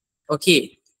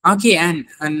 Okay, and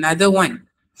another one.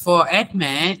 For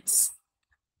maths,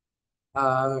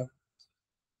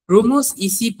 rumus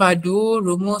isi padu,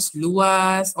 rumus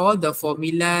luas, all the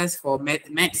formulas for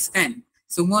maths kan,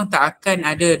 semua tak akan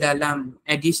ada dalam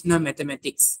additional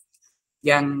mathematics.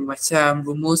 Yang macam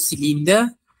rumus silinder,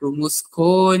 rumus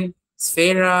cone,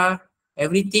 sfera,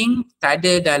 everything tak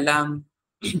ada dalam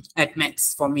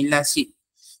maths formula sheet.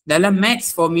 Dalam maths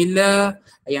formula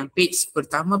yang page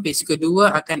pertama, page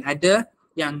kedua akan ada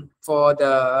yang for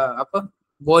the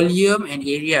volume and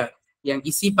area.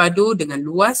 Yang isi padu dengan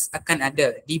luas akan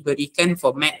ada diberikan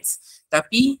for maths.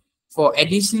 Tapi for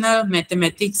additional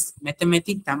mathematics,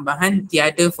 matematik tambahan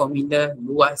tiada formula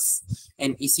luas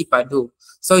and isi padu.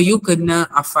 So you kena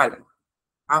hafal.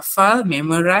 Hafal,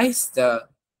 memorize the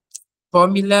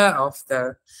formula of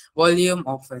the volume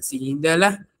of a cylinder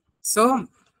lah. So,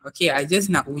 okay, I just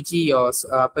nak uji your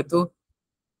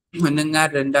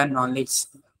mendengar rendah knowledge.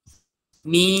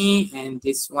 Ni and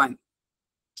this one.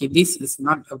 Okay, this is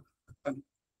not a,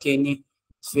 okay ni,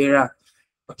 sfera.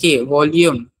 Okay,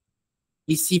 volume,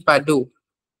 isi padu.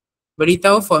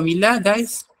 Beritahu formula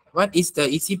guys. What is the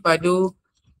isi padu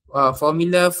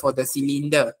formula for the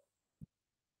cylinder?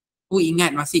 Who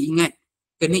ingat, masih ingat?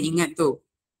 Kena ingat tu.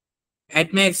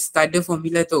 Maths tak ada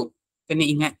formula tu. Kena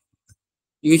ingat.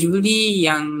 Usually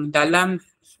yang dalam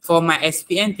for my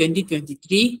SPM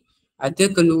 2023 ada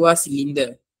keluar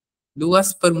silinder.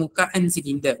 Luas permukaan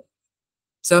silinder.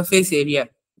 Surface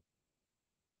area.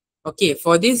 Okay,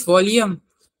 for this volume,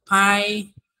 pi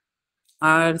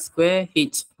r square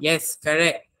h. Yes,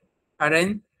 correct.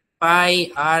 Karen,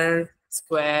 pi r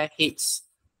square h.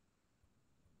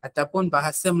 Ataupun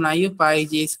bahasa Melayu pi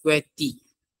j square t.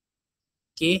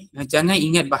 Okay, jangan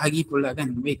ingat bahagi pula kan.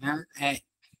 Wait,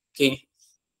 okay.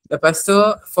 Lepas tu,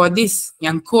 for this,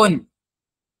 yang cone.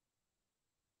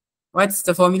 What's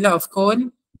the formula of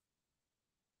cone?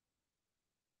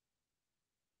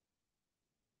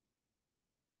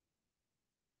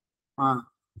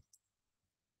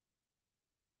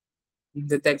 In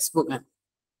the textbook.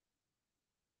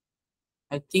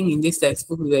 I think in this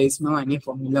textbook there is no any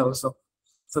formula also.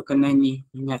 So kena ni,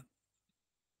 ingat.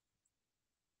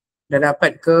 Dah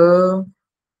dapat ke?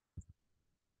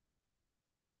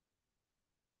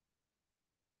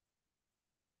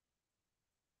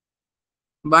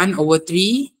 One over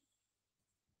 3.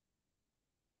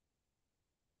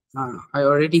 I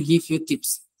already give you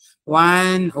tips.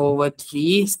 1 over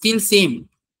 3, still same.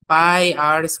 Pi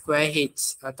r square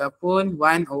h ataupun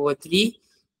 1 over 3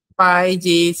 pi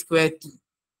j square t.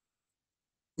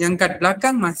 Yang kat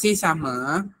belakang masih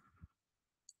sama.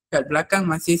 Kat belakang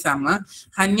masih sama.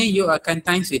 Hanya you akan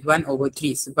times with 1 over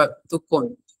 3 sebab tu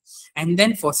cone. And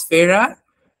then for sfera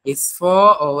is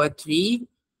 4 over 3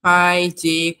 pi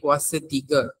j kuasa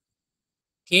 3.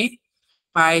 Okay.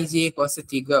 Pi j kuasa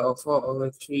 3 or 4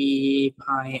 over 3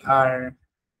 pi r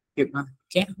cube.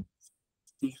 Okay.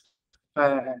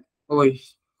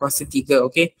 Kuasa 3.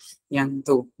 Okay. Yang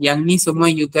tu. Yang ni semua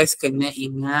you guys kena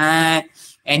ingat.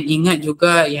 And ingat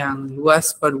juga yang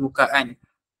luas permukaan.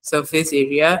 Surface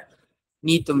area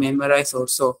need to memorize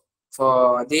also.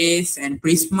 For this and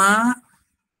prisma.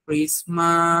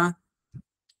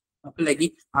 Apa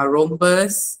lagi?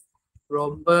 Rhombus.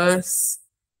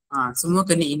 Semua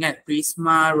kena ingat.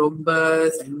 Prisma,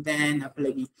 rhombus, and then apa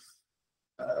lagi?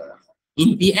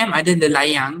 In PM ada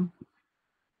lelayang.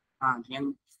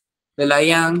 Yang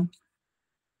lelayang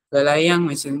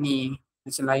macam ni.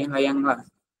 Macam layang-layang lah.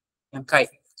 Yang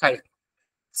kite.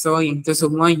 So itu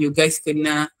semua you guys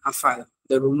kena hafal.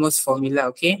 The rumus formula,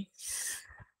 okay?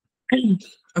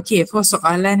 Okay, for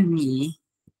soalan ni.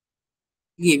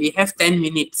 Okay, we have 10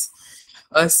 minutes.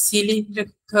 A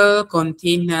cylindrical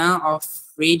container of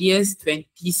radius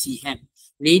 20 cm.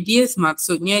 Radius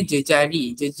maksudnya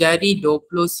jejari 20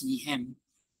 cm.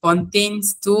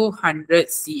 Contains 200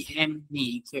 cm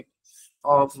ni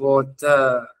of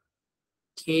water.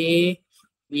 Okay,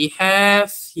 we have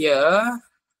here,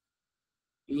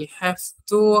 we have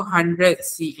 200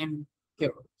 cm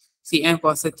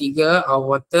kuasa 3 of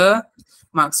water.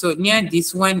 Maksudnya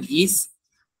this one is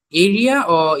area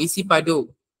or isi padu?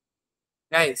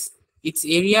 Guys, it's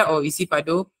area or isi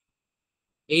padu?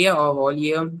 Area or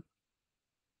volume?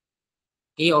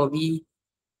 A or B?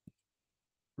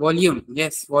 Volume,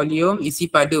 yes, volume, isi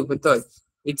padu, betul.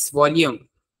 It's volume.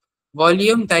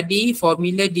 Volume tadi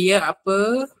formula dia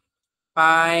apa?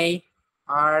 Pi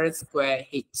r square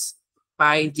h.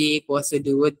 Pi j kuasa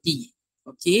 2 t.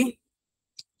 Okay.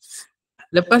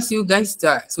 Lepas you guys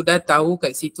sudah tahu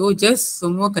kat situ, just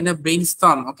semua kena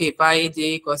brainstorm. Okay, pi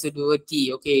j kuasa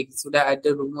 2t. Okay, sudah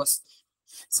ada rumus.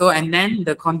 So, and then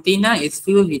the container is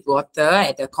filled with water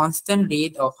at a constant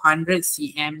rate of 100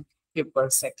 cm cube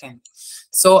per second.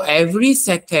 So, every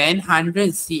second,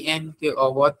 100 cm cube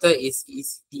of water is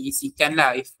diisikan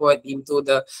lah. If poured into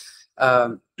the,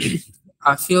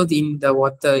 filled in the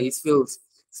water is filled.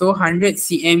 So, 100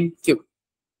 cm cube.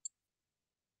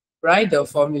 Write the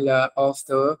formula of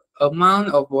the amount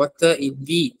of water in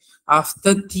V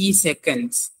after t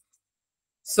seconds.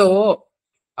 So,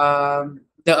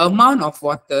 the amount of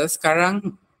water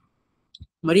sekarang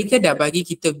mereka dah bagi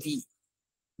kita V.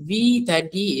 V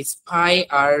tadi is pi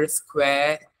r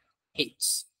square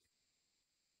H.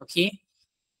 Okay.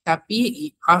 Tapi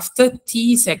after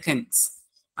t seconds.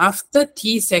 After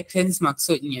t seconds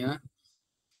maksudnya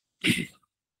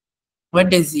what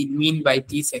does it mean by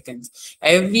t seconds?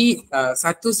 Every 1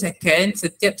 second,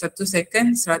 setiap 1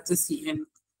 second 100 cm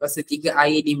kuasa 3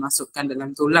 air dimasukkan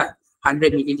dalam tu lah.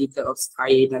 100 ml of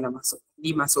air dalam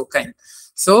dimasukkan.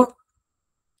 So,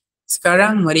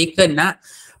 sekarang mereka nak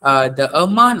the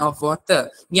amount of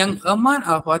water. Yang amount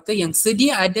of water yang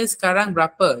sedia ada sekarang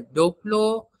berapa?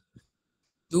 200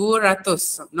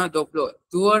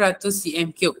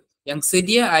 cm cube. Yang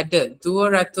sedia ada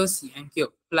 200 cm cube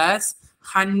plus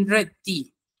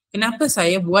 100t. Kenapa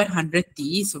saya buat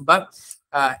 100t? Sebab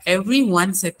every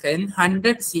 1 second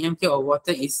 100 cm cube of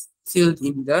water is filled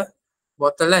in the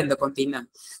bottle lah, in the container.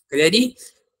 Jadi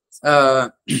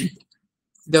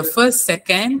the first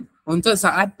second untuk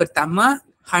saat pertama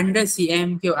 100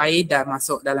 cm cube air dah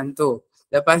masuk dalam tu.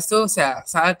 Lepas tu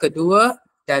saat kedua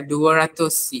dah 200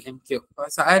 cm cube.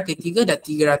 Saat ketiga dah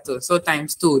 300. So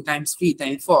times 2, times 3,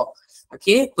 times 4.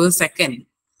 Okay, per second.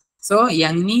 So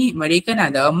yang ni mereka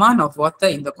nak the amount of water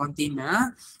in the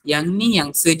container. Yang ni yang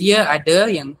sedia ada,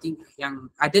 yang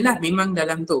adalah memang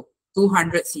dalam tu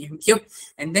 200 cm cube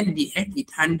and then we add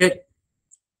with 100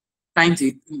 times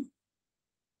with E.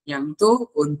 Yang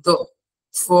tu untuk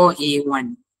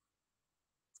 4A1.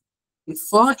 With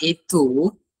 4A2,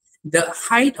 the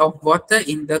height of water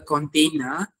in the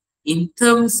container in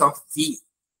terms of V.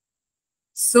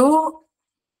 So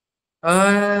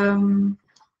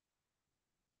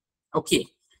okay,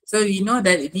 so we know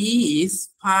that V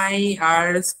is pi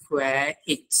r square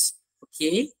H.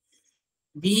 Okay,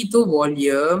 V tu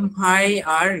volume, pi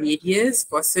r radius,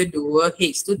 kuasa 2,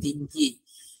 H tu tinggi.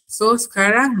 So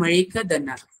sekarang mereka dah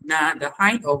nak the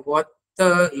height of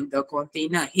water in the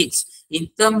container H in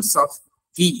terms of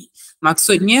V.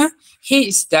 Maksudnya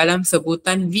H dalam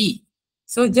sebutan V.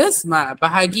 So just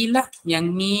bahagilah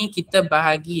yang ni kita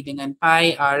bahagi dengan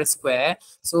pi r square.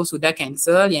 So sudah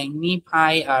cancel, yang ni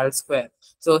pi r square.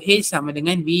 So H sama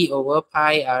dengan V over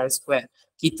pi r square.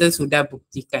 Kita sudah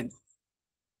buktikan.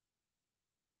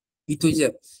 Itu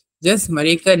je. Just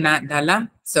mereka nak dalam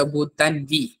sebutan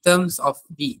V, terms of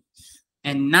V.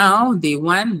 And now they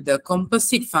want the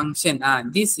composite function.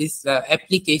 This is the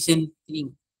application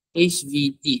thing,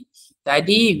 HVT.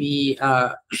 Tadi we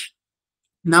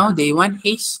now they want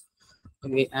HVT.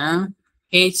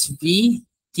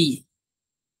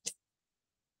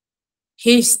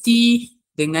 HT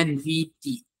dengan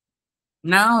VT.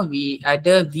 Now we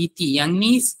ada VT. Yang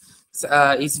ni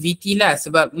is VT lah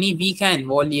sebab ni V kan,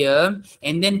 volume,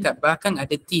 and then kat belakang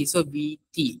ada T, so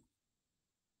VT.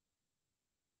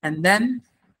 And then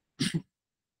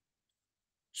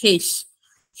H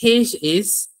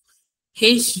is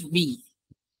HV.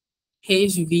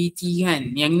 HVT kan,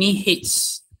 yang ni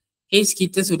H. H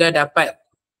kita sudah dapat.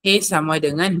 H sama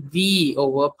dengan V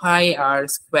over pi r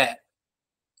square.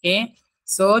 Okay,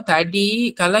 so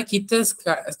tadi kalau kita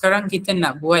sekarang kita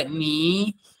nak buat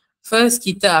ni, first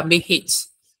kita ambil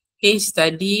H. H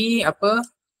tadi apa?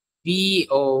 V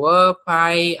over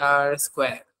pi r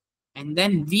square. And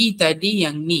then V tadi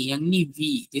yang ni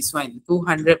V, this one,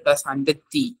 200 plus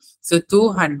 100t. So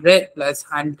 200 plus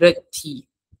 100t.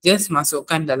 Just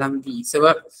masukkan dalam V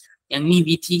sebab yang ni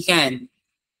VT kan.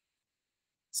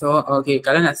 So okay,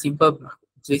 kalau nak simple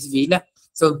tulis V lah.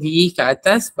 So V ke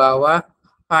atas, bawah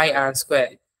pi r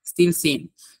square. Still same.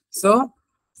 So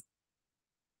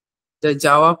the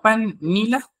jawapan ni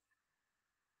lah.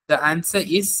 The answer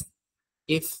is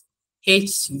if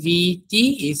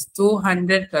HVT is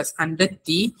 200 plus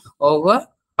 100t over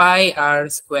pi r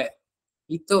square.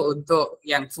 Itu untuk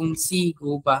yang fungsi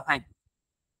gubahan.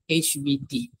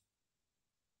 HVT.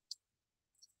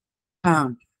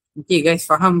 Okay guys,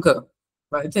 faham ke?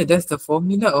 But that's the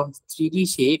formula of 3D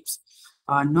shapes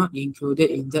are not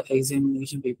included in the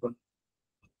examination paper.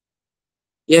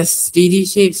 Yes, 3D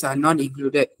shapes are not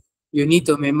included. You need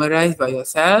to memorize by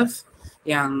yourself.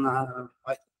 Yang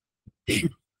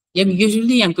Yang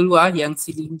usually yang keluar yang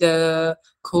cylinder,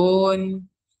 cone,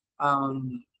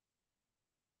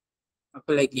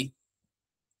 apa lagi?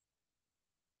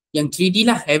 Yang 3D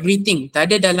lah, everything.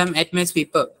 Tak ada dalam advanced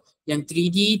paper. Yang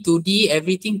 3D, 2D,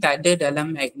 everything tak ada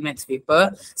dalam advanced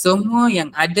paper. Semua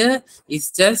yang ada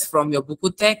is just from your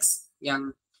buku teks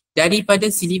yang daripada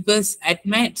syllabus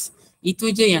advanced, itu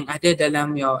je yang ada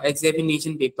dalam your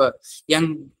examination paper.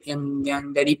 Yang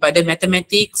daripada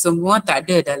matematik semua tak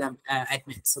ada dalam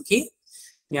advanced, okay?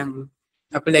 Yang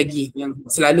apa lagi? Yang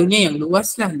selalunya yang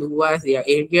luas lah, luas, ya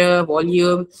area,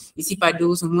 volume, isi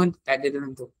padu semua tak ada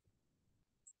dalam tu.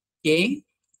 Okay.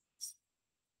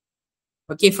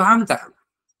 Okay, faham tak?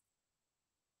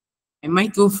 Am I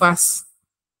too fast?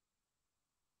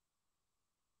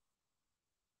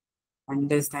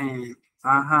 Understand.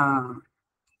 Faham.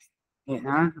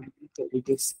 Untuk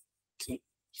reduce. Okay.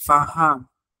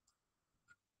 Faham.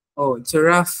 Oh,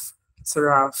 giraffe.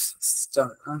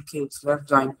 Okay, giraffe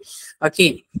join.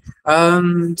 Okay.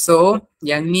 So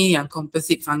yang ni yang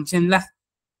composite function lah.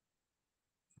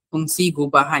 Fungsi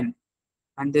gubahan.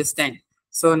 Understand.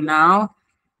 So now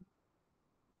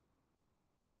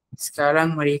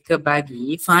sekarang mereka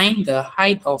bagi find the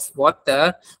height of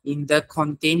water in the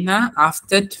container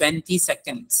after 20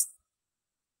 seconds.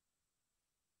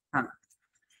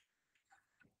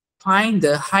 Find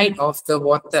the height of the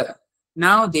water.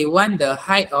 Now they want the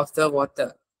height of the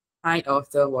water. Height of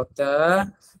the water,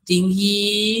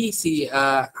 tinggi si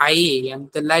air yang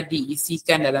telah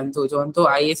diisikan dalam tu. Contoh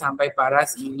air sampai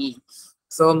paras ini.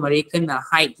 So mereka nak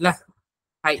height lah.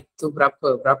 Height tu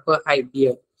berapa height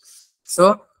dia.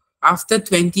 So after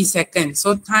 20 seconds.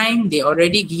 So time they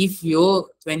already give you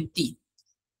 20.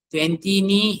 20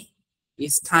 ni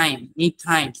is time. Ni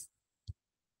time.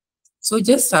 So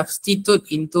just substitute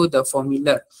into the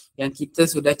formula yang kita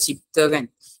sudah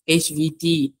ciptakan.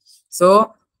 HVT.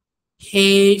 So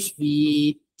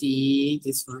HVT,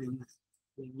 this one.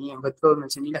 Ini yang betul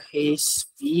macam ni lah.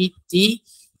 HVT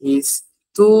is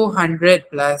 200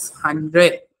 plus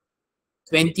 100.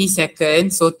 20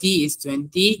 seconds. So T is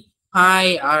 20.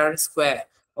 Pi R square.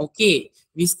 Okay,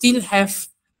 we still have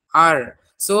R.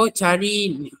 So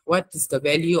cari what is the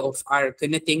value of R.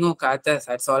 Kena tengok ke atas.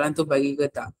 Soalan tu bagi ke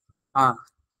tak?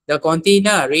 The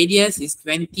container radius is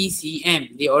 20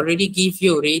 cm. They already give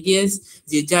you radius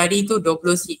jari tu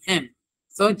 20 cm.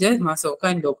 So just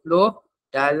masukkan 20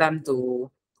 dalam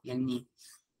tu. Yang ni.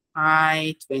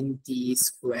 Pi 20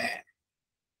 square.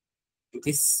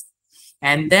 This.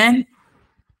 And then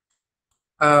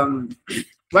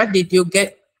what did you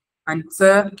get?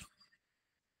 Answer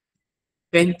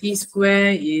 20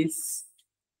 square is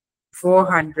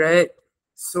 400.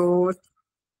 So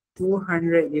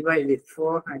 200 divided with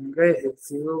 400 is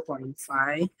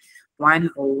 0.5. 1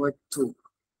 over 2.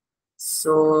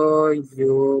 So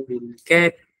you will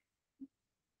get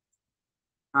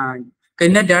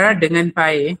kena darab dengan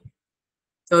pi.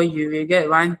 So you will get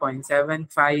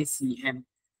 1.75 cm.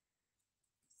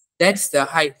 That's the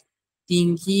height.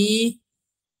 Tinggi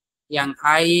yang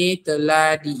air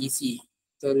telah diisi.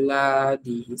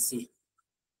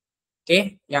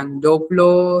 Okay, yang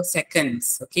 20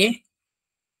 seconds. Okay.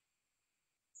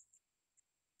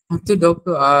 Itu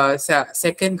 20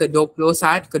 second ke 20,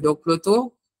 saat ke 20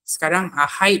 tu sekarang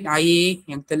height air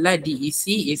yang telah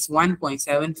diisi is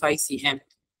 1.75 cm.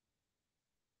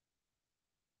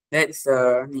 That's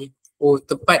ni. Oh,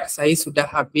 tepat saya sudah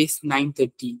habis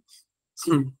 9:30.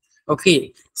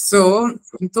 Okay, so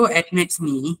untuk admax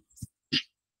ni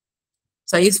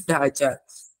saya sudah ajar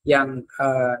yang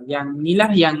ni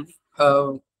lah yang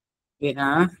wait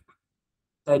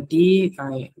tadi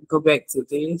I go back to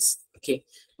this. Okay,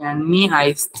 yang ni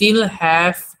I still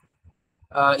have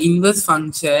inverse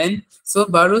function. So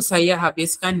baru saya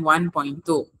habiskan 1.2.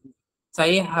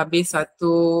 Saya habis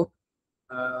satu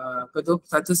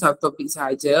satu subtopic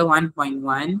saja 1.1.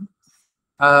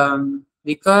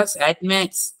 Because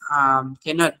admax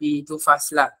cannot be too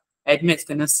fast lah. Admax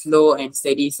kena slow and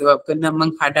steady sebab kena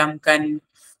menghadamkan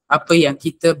apa yang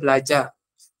kita belajar.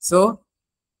 So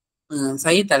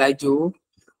saya tak laju.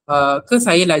 Ke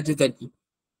saya laju tadi?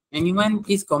 Anyone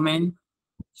please comment.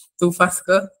 Too fast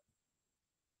ke?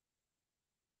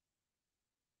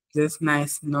 Just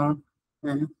nice. No.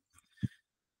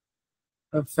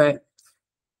 Perfect.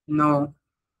 No.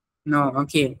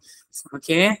 Okay.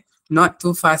 Okay. Not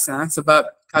too fast sebab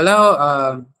kalau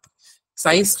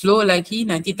saya slow lagi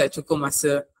nanti tak cukup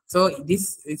masa. So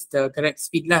this is the correct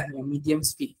speed lah, yang medium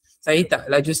speed. Saya tak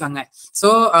laju sangat.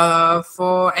 So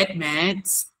for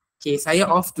admax, okay, saya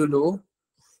off dulu.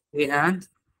 Wait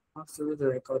off dulu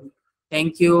the recording.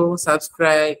 Thank you.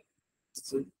 Subscribe.